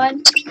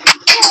 one.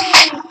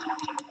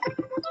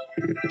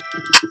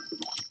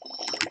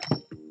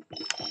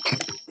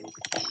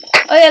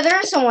 Oh yeah, there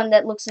is someone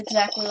that looks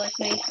exactly like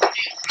me.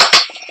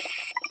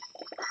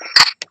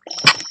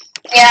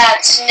 Yeah,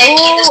 it's Nikki.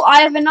 Oh,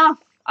 I have enough.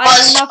 I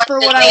have enough for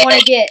what I want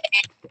to get.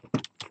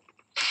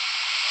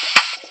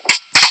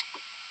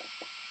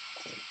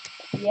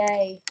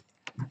 Yay.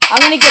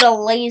 I'm gonna get a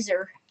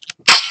laser.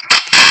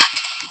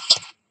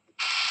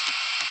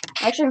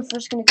 Actually, I'm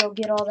first gonna go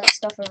get all that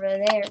stuff over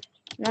there.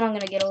 And then I'm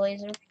gonna get a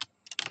laser.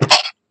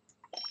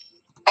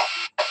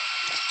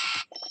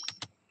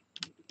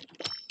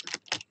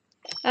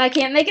 I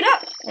can't make it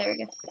up. There we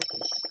go.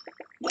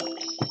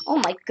 Oh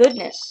my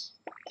goodness.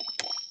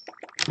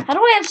 How do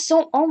I have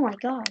so... Oh my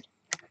god.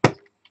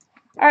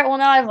 Alright, well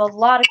now I have a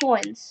lot of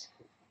coins.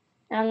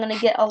 And I'm gonna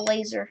get a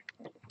laser.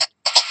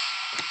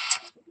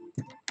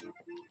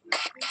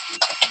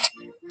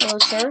 Hello,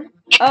 sir?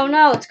 Oh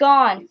no, it's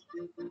gone.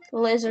 The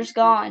laser's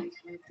gone.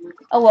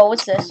 Oh well,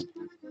 what's this?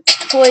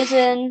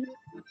 Poison,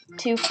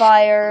 2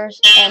 fires,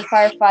 and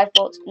fire 5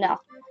 bullets. No.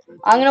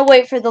 I'm gonna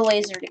wait for the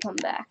laser to come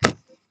back.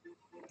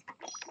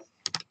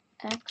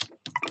 X.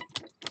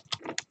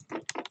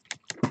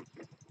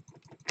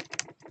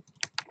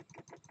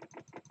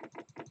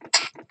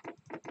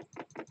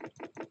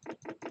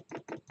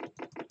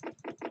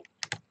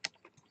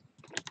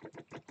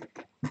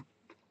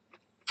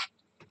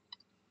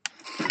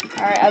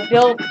 Alright, I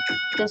built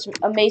this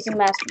amazing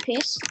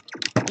masterpiece.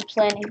 I'm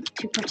planning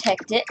to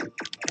protect it.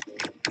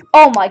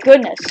 Oh my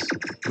goodness.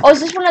 Oh,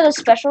 is this one of the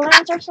special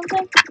rounds or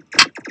something?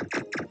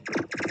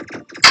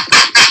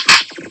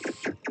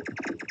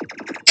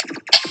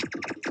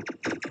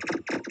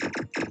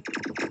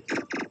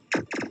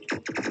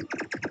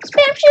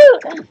 Spam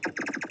shoot!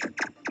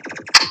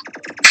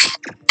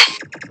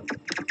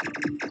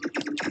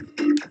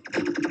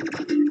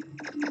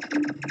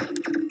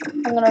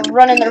 I'm gonna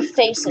run in their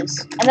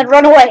faces and then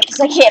run away because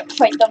I can't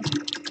fight them.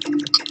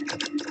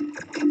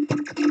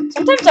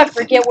 Sometimes I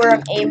forget where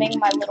I'm aiming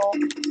my little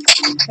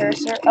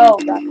cursor. Oh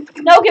god.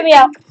 No, get me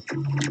out!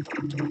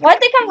 Why'd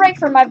they come right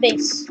for my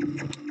base?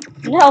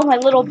 No, my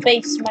little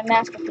base, my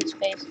masterpiece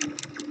base.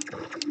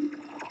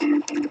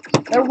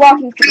 They're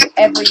walking through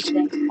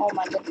everything. Oh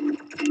my goodness.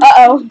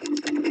 Uh-oh.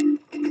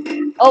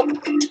 Oh.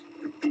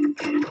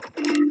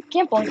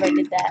 Can't believe I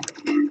did that.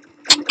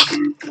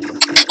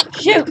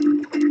 Shoot!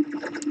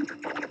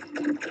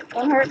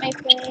 Don't hurt me,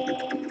 please.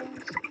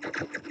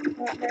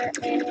 Don't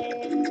hurt me.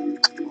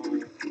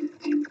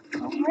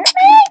 Don't hurt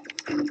me!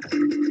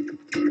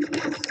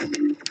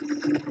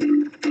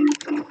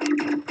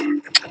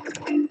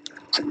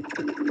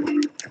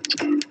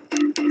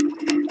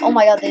 Oh Oh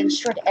my god, they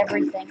destroyed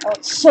everything. Oh,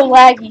 it's so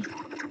laggy.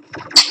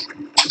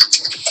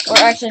 Or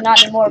actually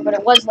not anymore, but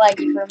it was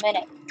laggy for a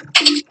minute.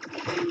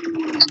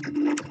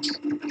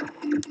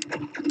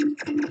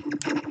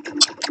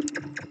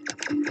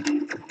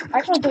 I'm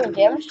actually doing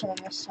damage to them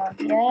this time.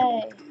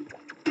 Yay.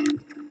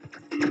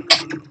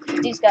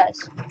 These guys.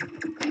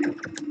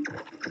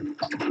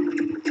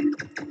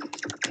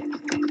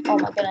 Oh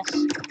my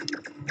goodness.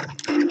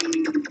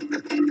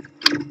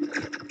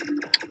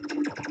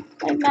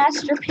 My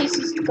masterpiece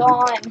is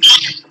gone.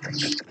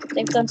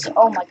 They've done so.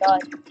 Oh my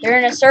god. They're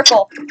in a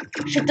circle.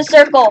 Shoot the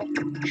circle.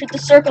 Shoot the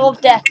circle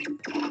of death.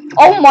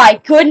 Oh my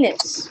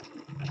goodness.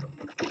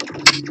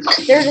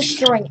 They're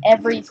destroying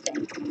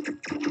everything.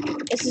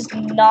 This is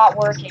not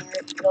working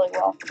really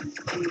well.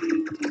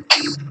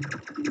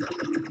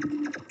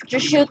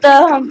 Just shoot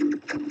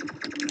them.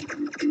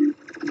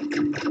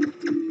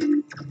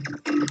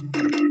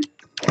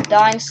 They're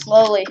dying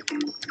slowly.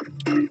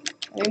 I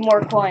need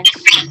more coins.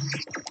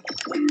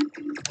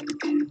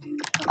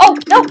 Oh,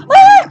 no!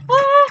 Ah!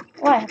 Ah!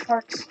 Oh, I have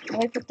hearts.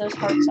 Let me put those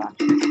hearts on.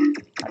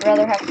 I'd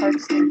rather have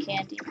hearts than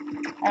candy.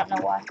 I don't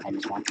know why. I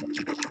just want to.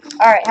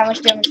 Alright, how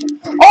much damage?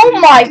 Oh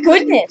my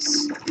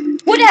goodness!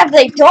 What have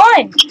they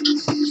done?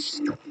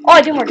 Oh,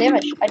 I do more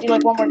damage. I do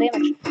like 1 more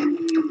damage.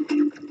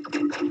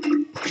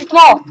 Shoot them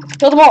all!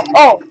 Kill them all!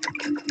 Oh!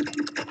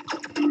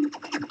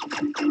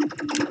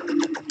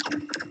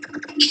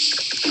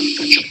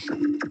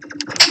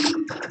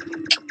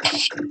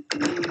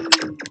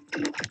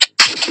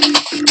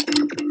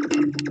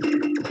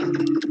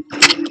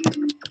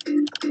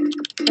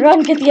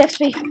 Run, get the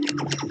XP!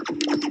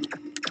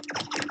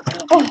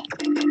 Oh!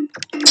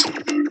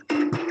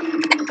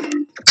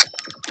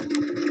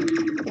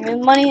 Give me the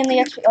money and the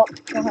XP. Oh,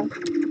 kill him.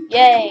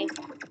 Yay!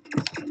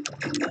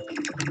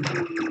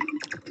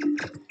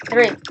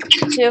 3,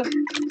 2,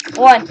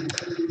 1.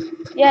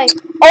 Yay!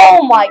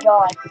 Oh my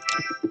god!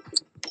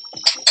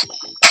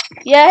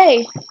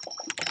 Yay!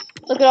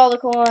 Look at all the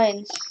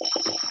coins.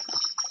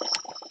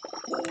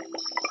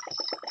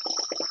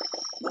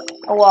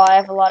 Oh wow, I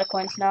have a lot of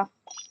coins now.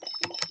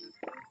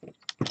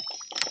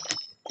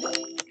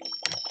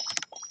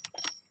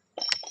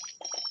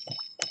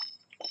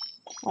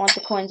 I want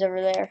the coins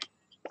over there.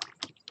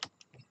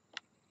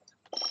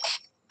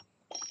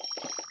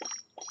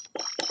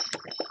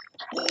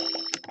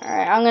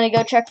 Alright, I'm gonna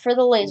go check for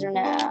the laser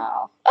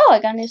now. Oh, I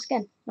got a new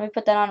skin. Let me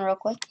put that on real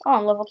quick. Oh,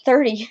 I'm level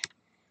 30.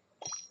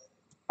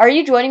 Are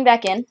you joining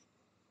back in?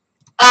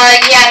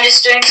 Yeah, I'm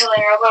just doing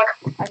something real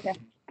quick. Okay.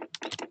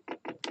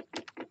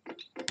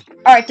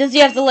 Alright, does he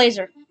have the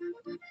laser?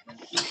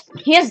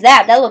 He has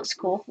that. That looks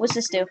cool. What's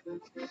this do?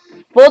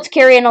 Bullets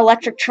carry an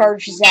electric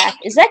charge zap.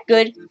 Is that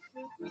good?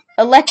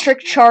 Electric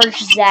charge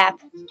zap.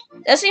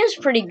 That seems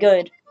pretty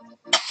good.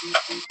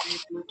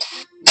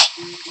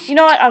 You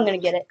know what? I'm gonna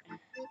get it.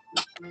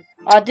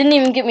 Didn't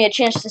even give me a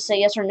chance to say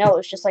yes or no. It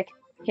was just like,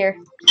 here.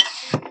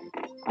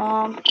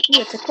 Ooh,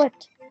 it's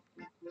equipped.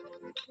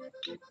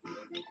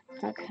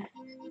 Okay.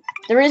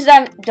 The reason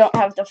I don't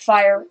have the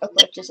fire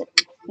equipped is it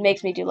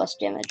makes me do less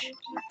damage.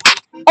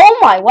 Oh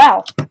my,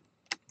 wow.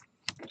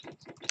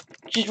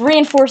 Just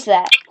reinforce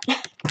that.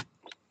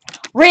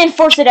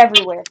 Reinforce it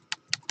everywhere.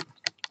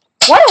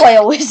 Why do I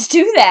always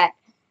do that?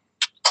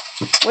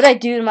 What I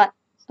do to my...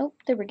 Oh,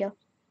 there we go.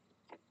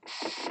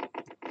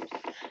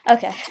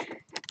 Okay.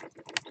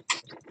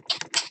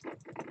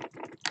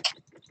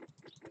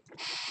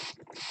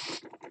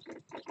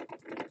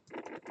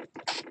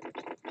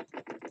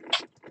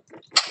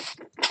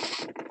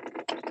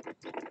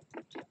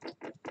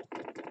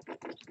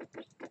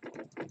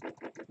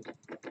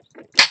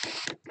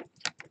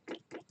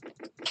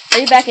 Are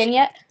you back in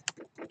yet?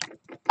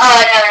 No,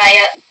 not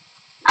yet.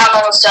 I'm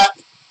almost done.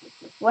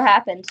 What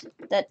happened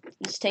that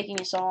is taking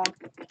you so long?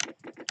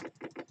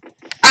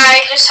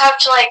 I just have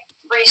to, like,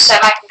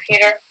 reset my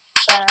computer.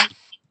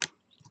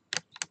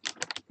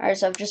 Alright,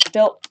 so I've just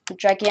built a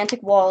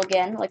gigantic wall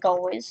again, like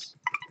always.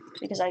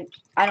 Because I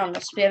don't know,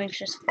 spamming's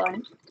just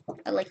fun.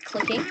 I like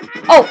clicking.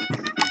 Oh!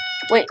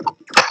 Wait.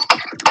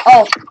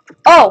 Oh!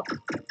 Oh!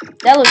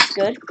 That looks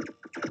good.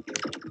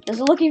 Does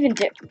it look even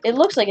different? It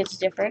looks like it's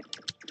different.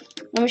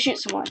 Let me shoot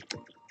someone.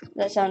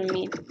 That sounded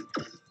mean.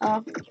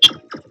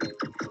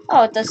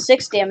 Oh, it does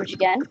 6 damage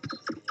again.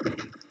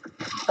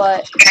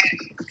 But...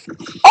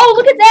 Oh,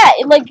 look at that!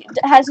 It, like,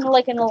 has,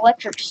 like, an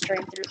electric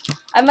stream through.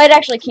 I might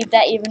actually keep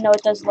that even though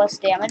it does less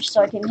damage,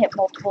 so I can hit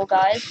multiple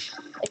guys.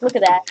 Like, look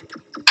at that.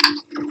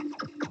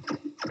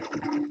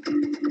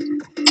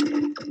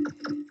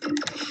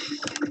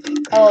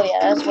 Oh, yeah,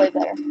 that's way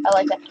better. I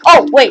like that.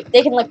 Oh, wait!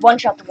 They can, like,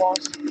 one-shot the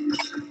walls.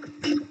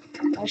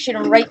 I shoot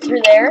them right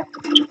through there.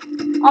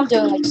 I'm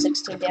doing, like,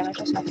 16 damage.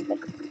 That's not too good.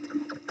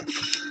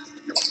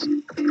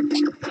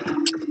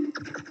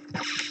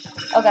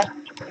 Okay.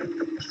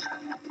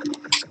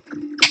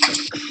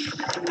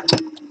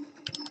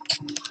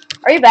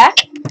 Are you back?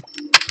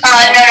 No,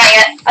 not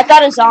yet. I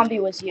thought a zombie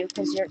was you,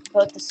 because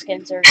both the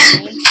skins are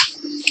green.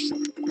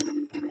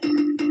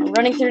 I'm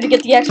running through to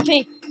get the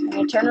XP. I'm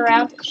gonna turn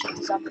around and shoot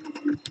the zombie.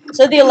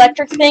 So the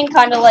electric thing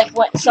kind of like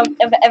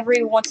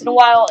every once in a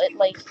while it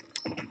like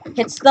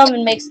hits them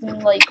and makes them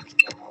like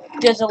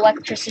does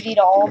electricity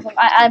to all of them.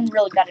 I'm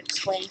really bad at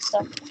explaining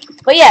stuff,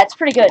 but yeah, it's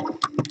pretty good.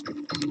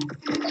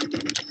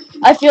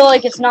 I feel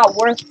like it's not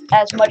worth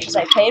as much as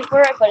I paid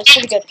for it, but it's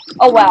pretty good.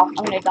 Oh wow,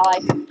 I'm gonna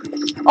die.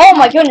 Oh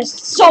my goodness,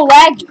 it's so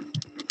laggy.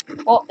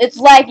 Well, it's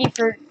laggy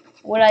for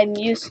what I'm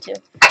used to.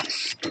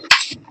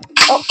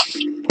 Oh.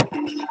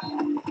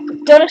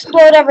 Don't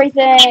explode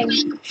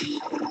everything.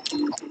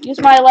 Use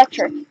my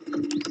electric.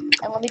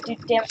 And let me do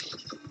damage.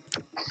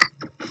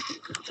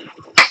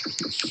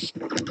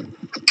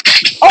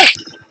 Oh!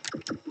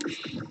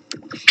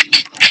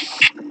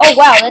 Oh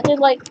wow, that did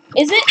like...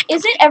 Is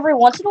it every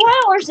once in a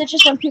while, or is it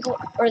just when people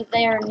are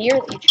there near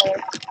each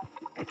other?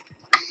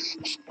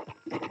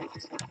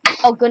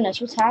 Oh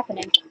goodness, what's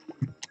happening?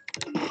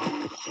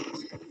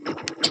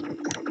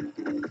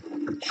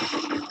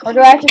 Or do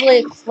I have to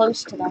get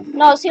close to them?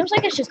 No, it seems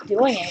like it's just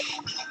doing it.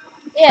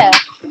 Yeah.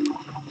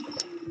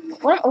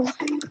 What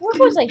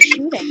was I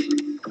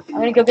shooting? I'm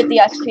gonna go get the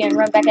XP and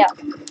run back out.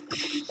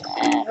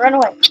 And run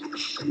away.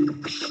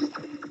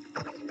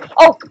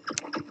 Oh!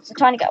 It's a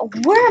tiny guy.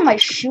 Where am I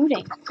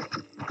shooting?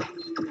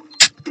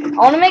 I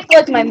want to make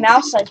like my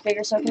mouse size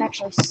bigger so I can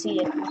actually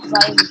see it because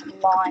I'm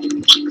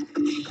blind.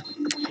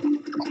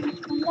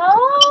 No!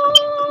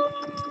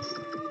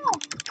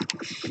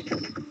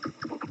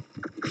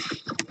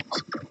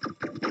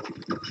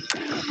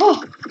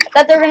 Oh, I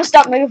thought they were gonna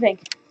stop moving.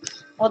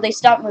 Well, they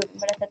stopped moving,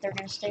 but I thought they were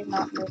gonna stay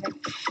not moving.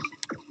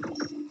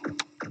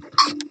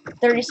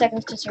 30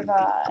 seconds to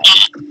survive.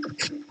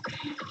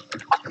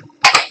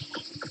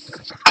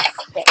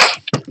 Okay.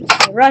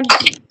 Run.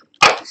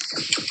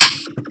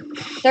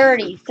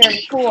 30,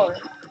 34,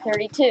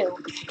 32,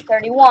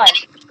 31,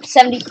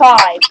 75,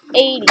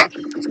 80,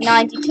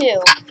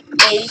 92,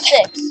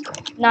 86,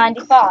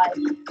 95,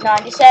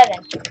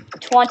 97,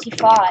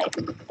 25,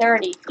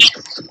 30,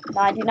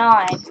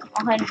 99,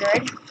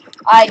 100.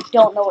 I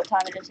don't know what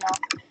time it is now.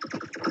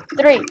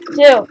 3,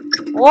 2,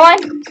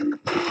 1.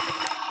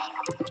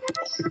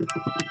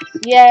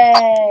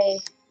 Yay.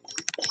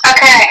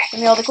 Okay. Give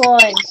me all the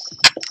coins.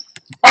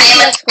 I Oh, am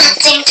T-Rex coins.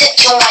 attempting to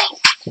join.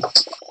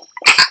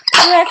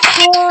 T-Rex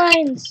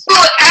coins.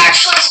 Oh, it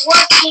actually is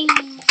working.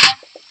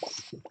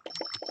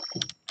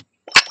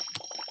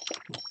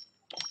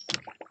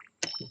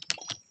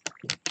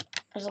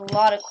 There's a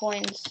lot of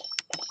coins.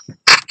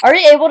 Are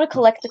you able to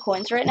collect the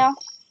coins right now?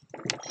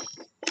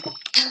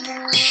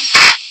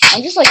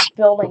 I'm just like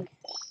building.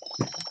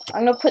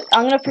 I'm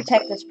gonna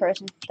protect this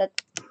person that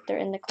they're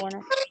in the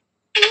corner.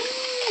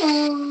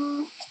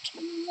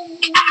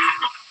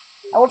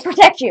 I will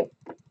protect you.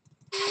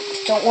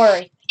 Don't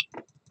worry.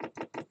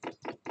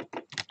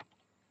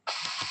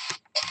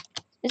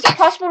 Is it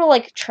possible to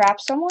like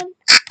trap someone?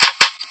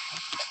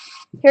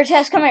 Here,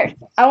 Tess, come here.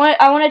 I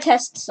want to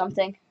test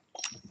something.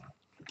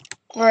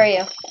 Where are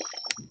you?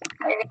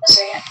 Wait a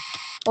second.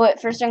 Oh, wait,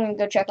 first I'm gonna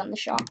go check on the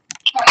shop.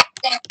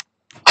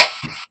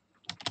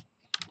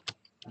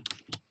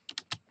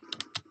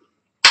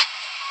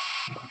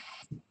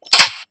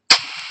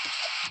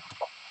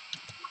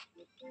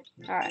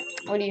 Alright,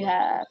 what do you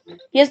have?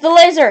 He has the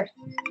laser!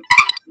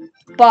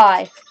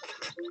 Buy.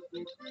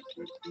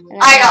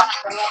 I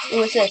don't know.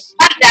 What's this?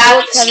 That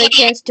Bullets have a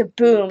chance to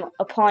boom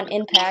upon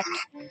impact,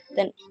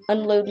 then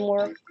unload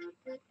more.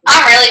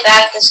 I'm really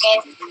bad at this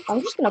game.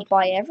 I'm just gonna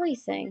buy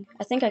everything.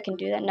 I think I can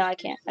do that. No, I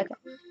can't. Okay.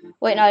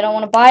 Wait, no, I don't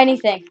want to buy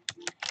anything.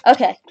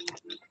 Okay.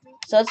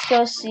 So let's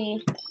go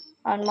see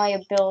on my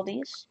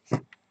abilities.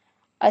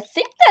 I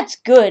think that's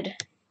good.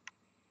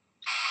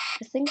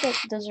 I think that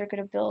those are good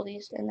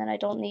abilities, and then I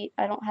don't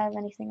have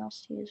anything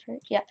else to use,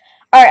 right? Yeah.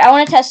 Alright, I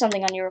want to test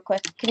something on you real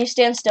quick. Can you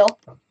stand still?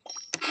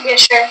 Yeah,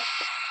 sure.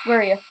 Where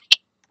are you?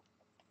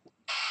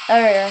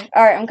 Alright,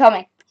 I'm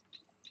coming.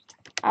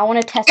 I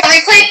want to test. Can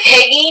we play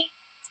Piggy?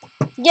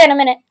 Yeah, in a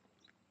minute.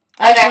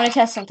 I just Okay. want to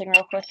test something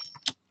real quick.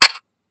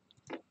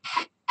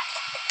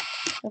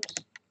 Oops.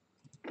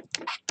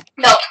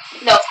 No.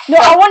 No,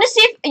 I want to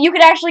see if you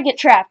could actually get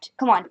trapped.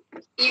 Come on.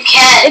 You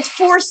can. It's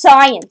for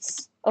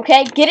science.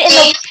 Okay? Get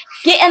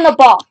in the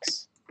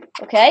box.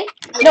 Okay?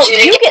 No,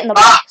 you get in the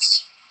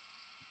box.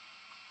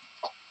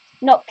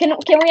 No, can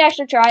we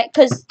actually try it?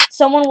 Because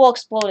someone will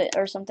explode it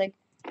or something.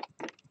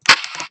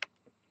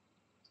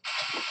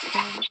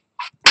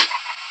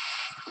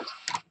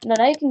 No,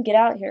 now you can get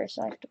out here,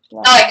 so I have to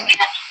block No, I it.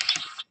 can't.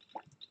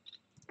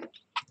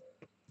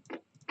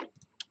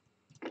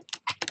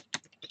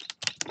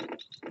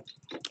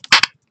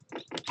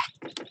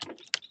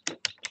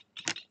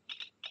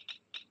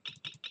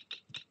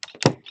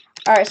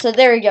 Alright, so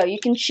there you go. You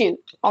can shoot.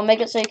 I'll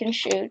make it so you can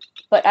shoot,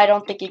 but I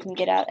don't think you can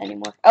get out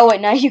anymore. Oh wait,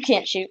 now you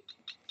can't shoot.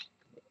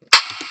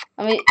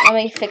 Let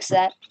me fix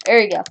that.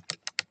 There you go.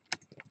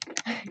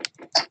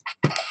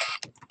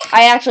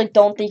 I actually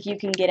don't think you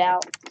can get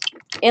out.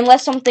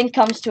 Unless something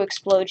comes to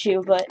explode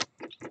you, but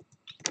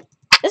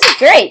this is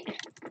great.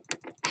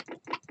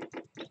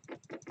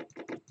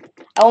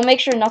 I will make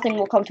sure nothing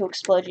will come to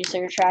explode you, so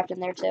you're trapped in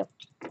there too.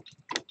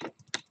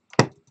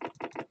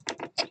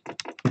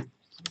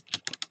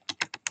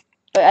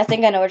 I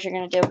think I know what you're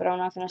gonna do, but I'm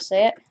not gonna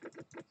say it.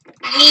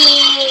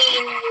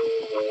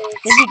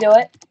 Did you do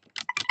it?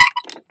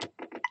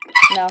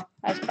 No,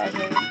 I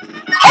hear you.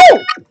 Oh!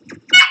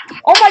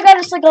 Oh my god,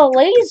 it's like a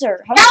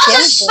laser. How much That was a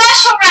damage is it?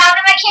 special round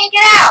and I can't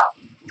get out.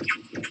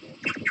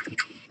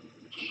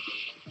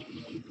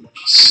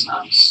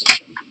 Sucks.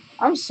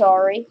 I'm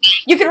sorry.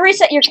 You can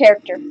reset your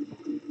character.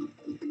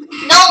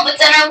 No, but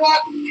then I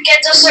won't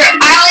get the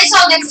at least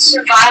I'll get the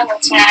survival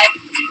tag.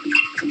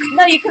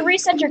 No, you can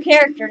reset your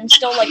character and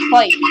still, like,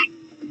 fight.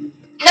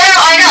 No,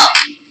 I know.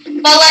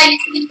 But, like,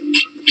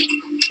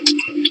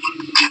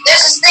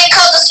 there's this thing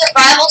called the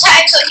survival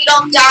tag, so if you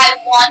don't die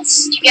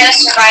once, you get a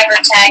survivor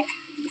tag.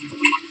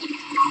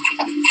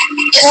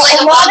 Just Well,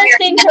 like a lot of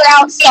things are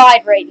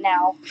outside right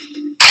now.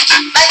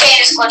 My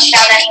game is glitched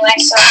out anyway,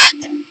 so.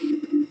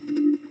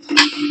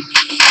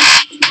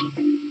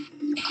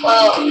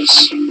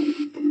 Close.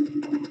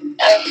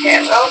 Okay,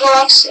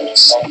 Roblox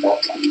is like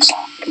broken.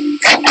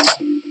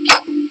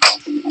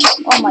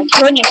 Oh my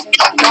goodness, there's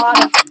a lot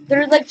of...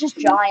 They're like just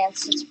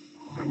giants. It's...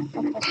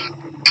 Okay.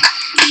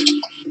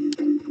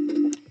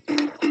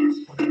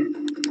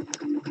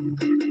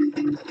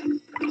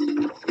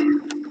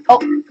 Oh,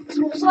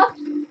 who's left?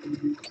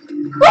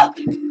 Ah!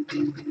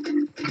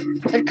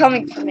 They're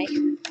coming for me.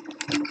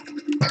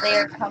 They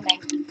are coming.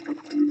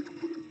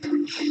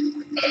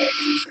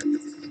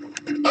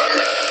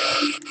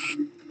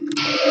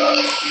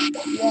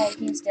 Yeah,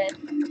 he's dead.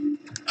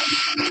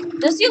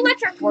 Does the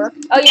electric work?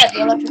 Oh yeah,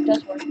 the electric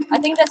does work. I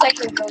think that's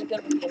actually really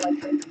good with the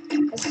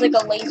electric. This is like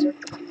a laser.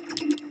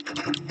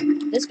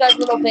 This guy's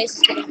little base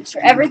is getting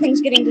destroyed.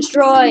 Everything's getting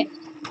destroyed.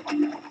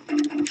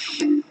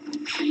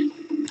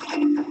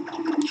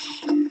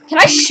 Can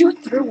I shoot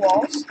through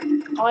walls? I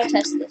want to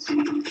test this.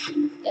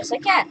 Yes, I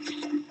can.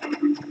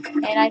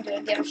 And I'm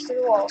doing damage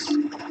through walls.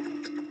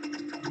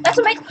 That's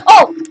amazing.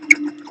 Oh!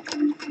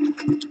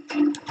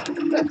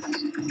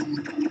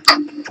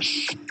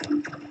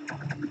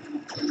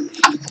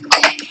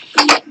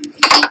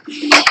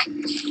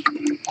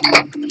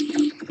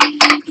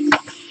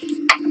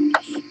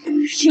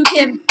 Shoot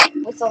him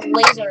with a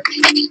laser.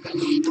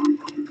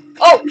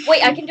 Oh,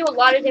 wait, I can do a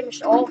lot of damage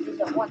to all of these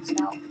at once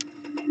now.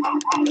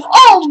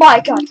 Oh my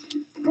god!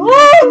 Woo!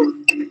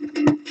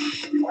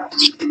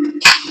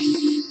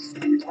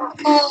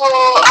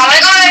 Oh,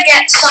 I'm gonna go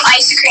get some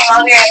ice cream.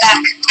 I'll be right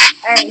back.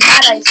 I already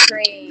had ice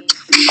cream.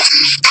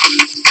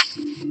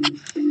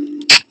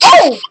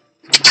 Oh!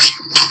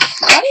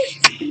 What?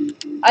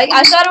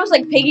 I thought it was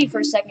like Piggy for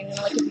a second, and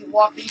like if you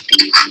walk into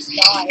it, you just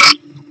die.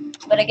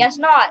 But I guess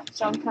not,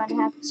 so I'm kind of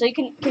happy. So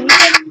can you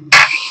like,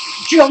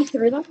 jump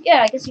through them?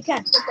 Yeah, I guess you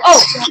can.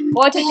 Oh!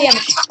 Well, I took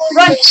damage.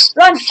 Run!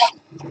 Run!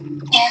 I'm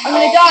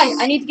gonna die.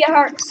 I need to get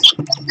hearts.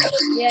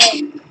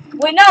 Yay.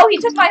 Wait, no, he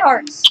took my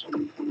hearts.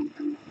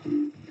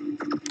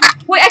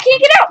 Wait, I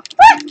can't get out!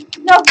 Ah!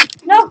 No,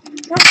 no,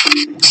 no.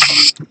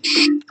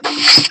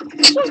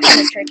 This one's kind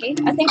of tricky.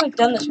 I think we've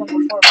done this one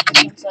before, but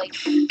this one's like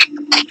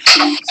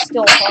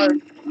still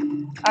hard.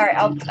 Alright,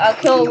 I'll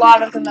kill a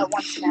lot of them at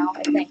once now,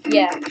 I think.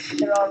 Yeah,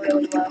 they're all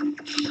really low.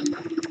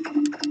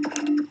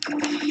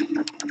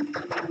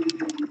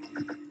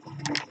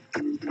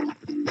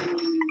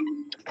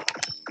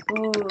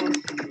 Ooh.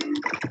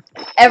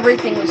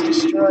 Everything was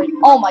destroyed.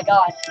 Oh my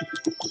god.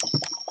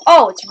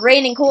 Oh, it's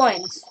raining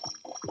coins.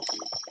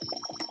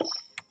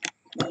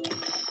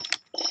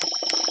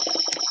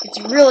 It's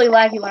really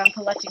laggy when I'm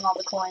collecting all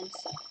the coins.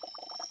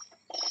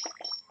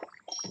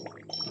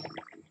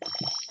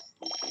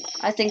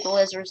 I think the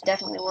laser is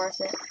definitely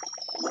worth it.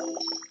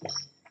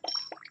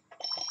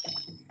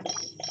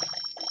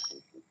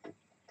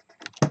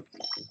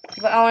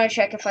 But I want to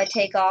check if I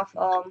take off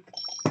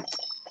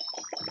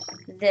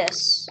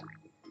this,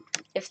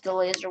 if the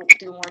laser will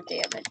do more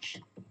damage.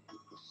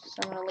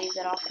 So I'm gonna leave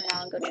that off for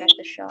now and go check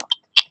the shop.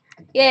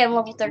 Yeah, I'm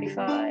level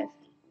 35.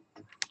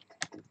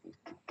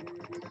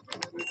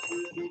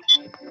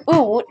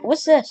 Ooh,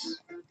 what's this?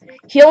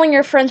 Healing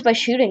your friends by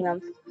shooting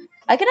them.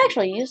 I could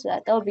actually use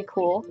that. That would be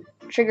cool.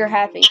 Trigger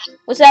happy.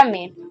 What's that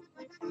mean?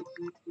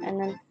 And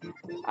then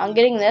I'm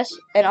getting this,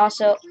 and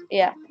also,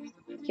 yeah,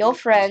 heal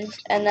friends,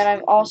 and then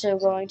I'm also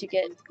going to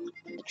get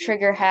the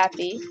trigger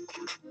happy.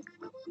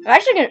 I'm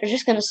actually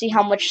just gonna see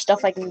how much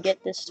stuff I can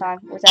get this time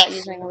without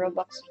using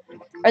Robux.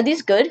 Are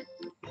these good?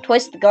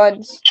 Twice the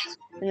guns,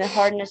 and the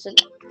hardness of,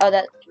 oh,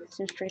 that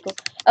seems pretty cool.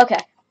 Okay.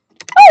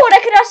 Oh, and I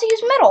could also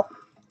use metal.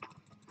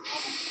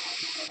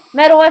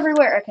 Metal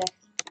everywhere. Okay.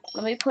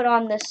 Let me put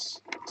on this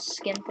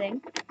skin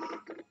thing.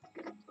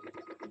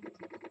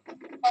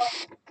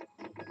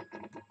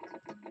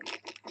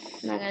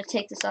 And I'm gonna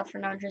take this off for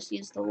now and just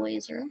use the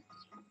laser.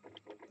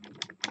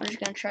 I'm just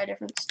gonna try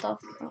different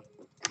stuff.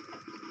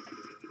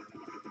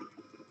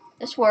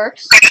 This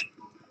works.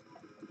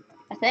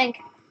 I think.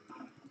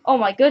 Oh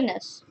my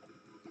goodness.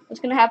 What's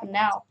gonna happen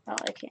now? Oh,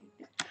 I can't.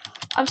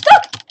 I'm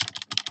stuck!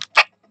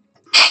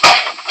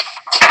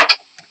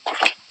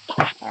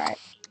 Alright.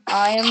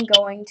 I am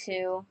going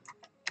to...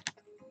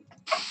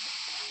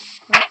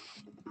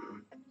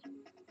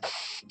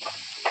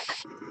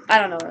 I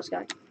don't know where I was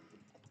going.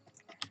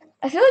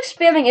 I feel like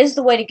spamming is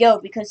the way to go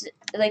because,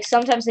 like,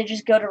 sometimes they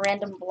just go to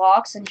random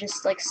blocks and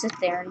just, like, sit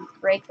there and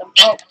break them.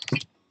 Oh.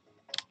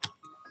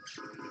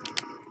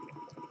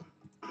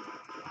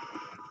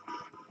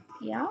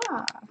 Yeah.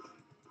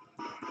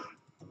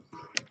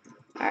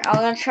 Alright, I'm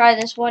gonna try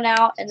this one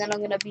out, and then I'm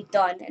gonna be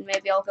done, and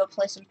maybe I'll go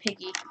play some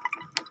Piggy.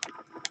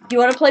 Do you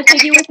want to play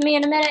Piggy with me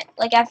in a minute?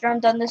 Like, after I'm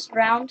done this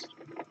round?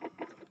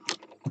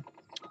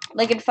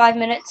 Like, in 5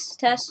 minutes,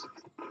 Tess?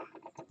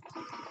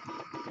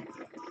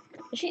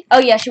 Is she? Oh,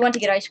 yeah, she went to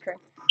get ice cream.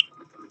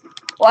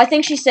 Well, I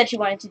think she said she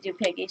wanted to do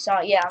Piggy,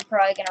 so yeah, I'm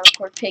probably gonna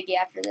record Piggy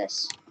after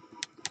this.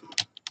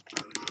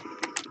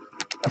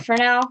 But for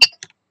now,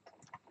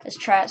 let's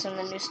try out some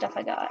of the new stuff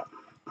I got.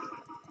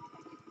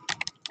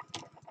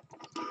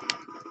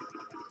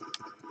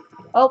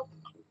 Oh.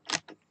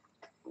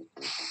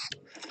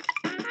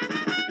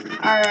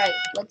 Alright,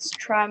 let's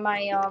try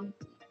my,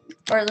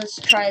 or let's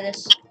try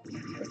this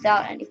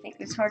without anything.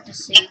 It's hard to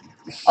see.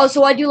 Oh,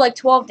 so I do like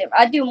 12 damage.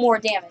 I do more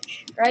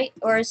damage, right?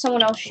 Or is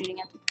someone else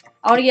shooting at me?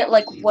 I want to get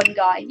like one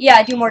guy. Yeah,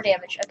 I do more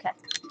damage. Okay.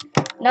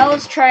 Now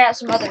let's try out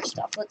some other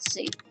stuff. Let's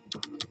see.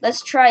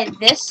 Let's try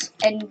this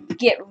and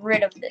get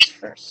rid of this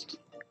first.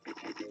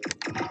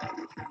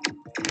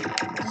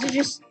 This is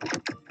just...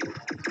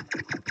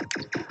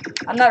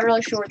 I'm not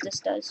really sure what this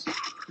does.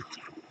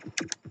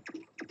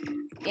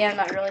 Yeah, I'm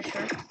not really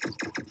sure.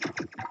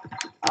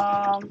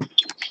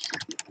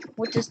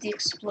 What does the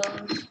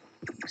explode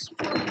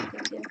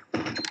thing do?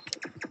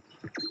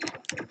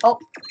 Oh.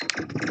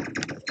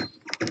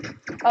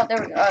 Oh,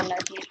 there we go. Oh, no,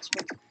 he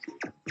explodes.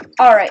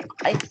 Alright,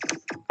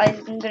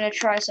 I'm gonna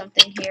try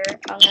something here.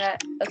 I'm gonna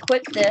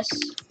equip this,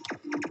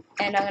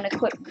 and I'm gonna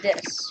equip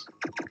this,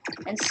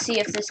 and see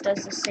if this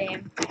does the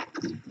same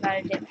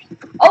amount of damage.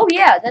 Oh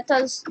yeah, that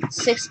does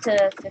 6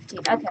 to 15.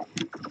 Okay.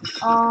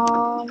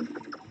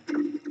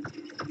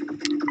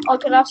 I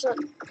could also,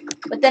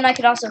 but then I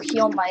could also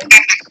heal my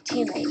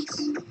teammates,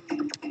 so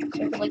I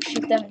could like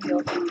shoot them and heal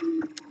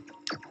them.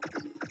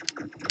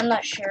 I'm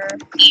not sure.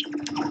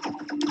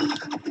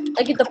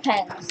 Like it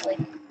depends. Like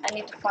I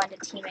need to find a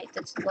teammate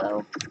that's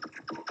low,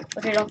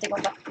 which I don't think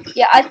I'll find.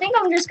 Yeah, I think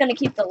I'm just gonna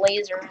keep the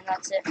laser, and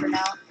that's it for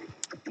now,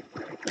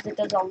 because it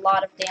does a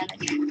lot of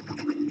damage.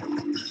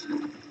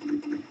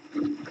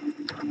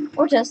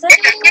 Or does that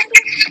do more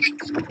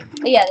damage?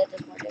 Oh, yeah, that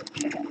does more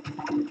damage. Okay.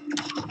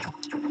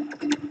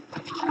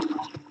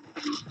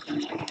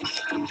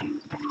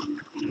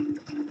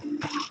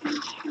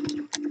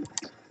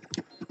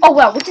 Oh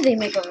wow, what did they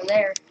make over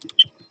there?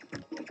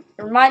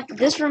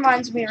 This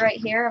reminds me right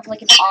here of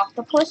like an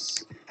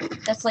octopus.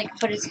 That's like,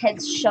 but his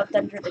head's shoved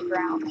under the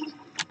ground.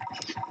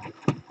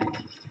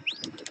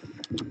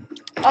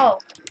 Oh.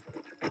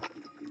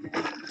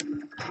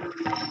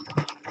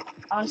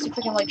 I want to see if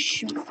I can like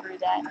shoot through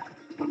that.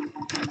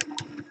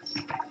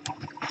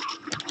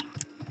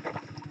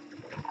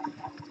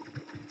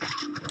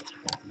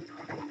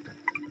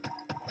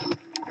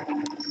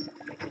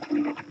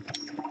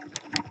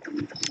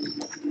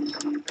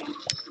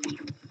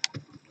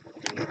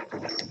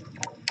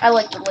 I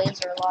like the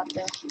laser a lot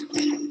though.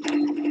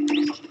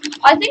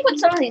 I think what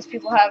some of these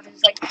people have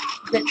is like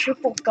the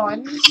triple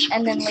guns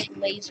and then like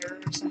laser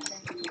or something.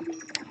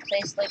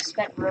 They like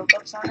spent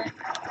Robux on it.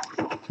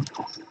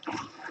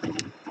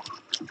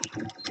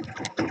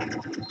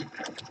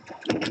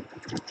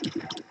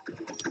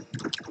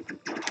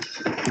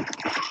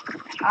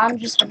 I'm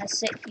just gonna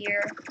sit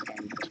here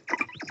and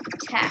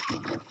tap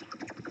or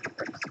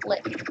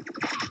click,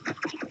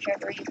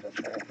 whichever you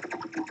prefer.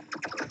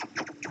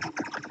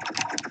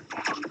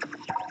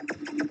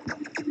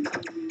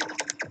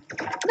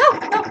 No,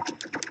 no.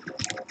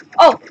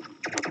 Oh,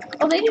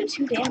 oh, they do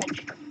 2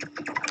 damage.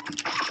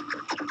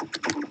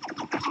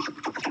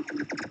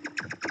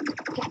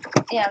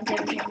 Yeah, I'm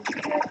damaging him.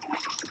 Okay.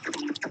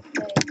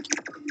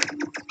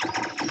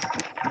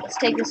 Let's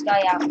take this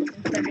guy out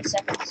within 30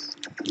 seconds.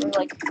 Or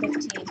like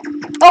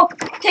 15. Oh!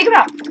 Take him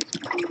out!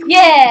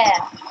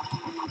 Yeah!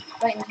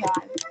 Right in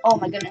time. Oh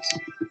my goodness.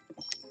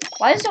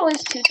 Why is it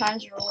always 2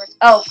 times the rewards?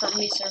 Oh, for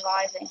me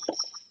surviving.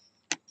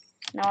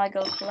 Now I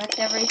go collect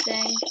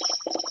everything.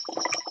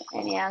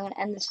 And yeah, I'm gonna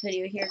end this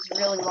video here. It's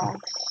really long.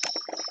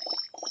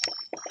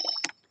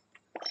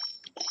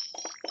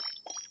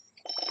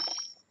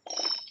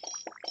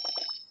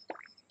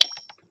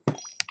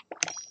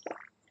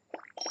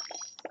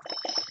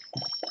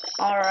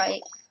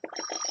 Alright.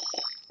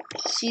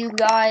 See you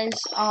guys,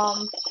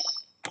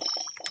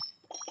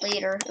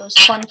 later. It was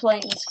fun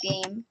playing this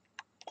game.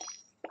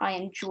 I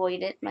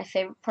enjoyed it. My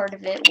favorite part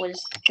of it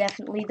was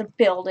definitely the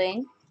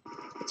building.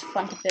 It's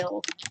fun to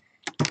build.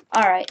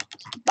 Alright,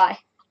 bye.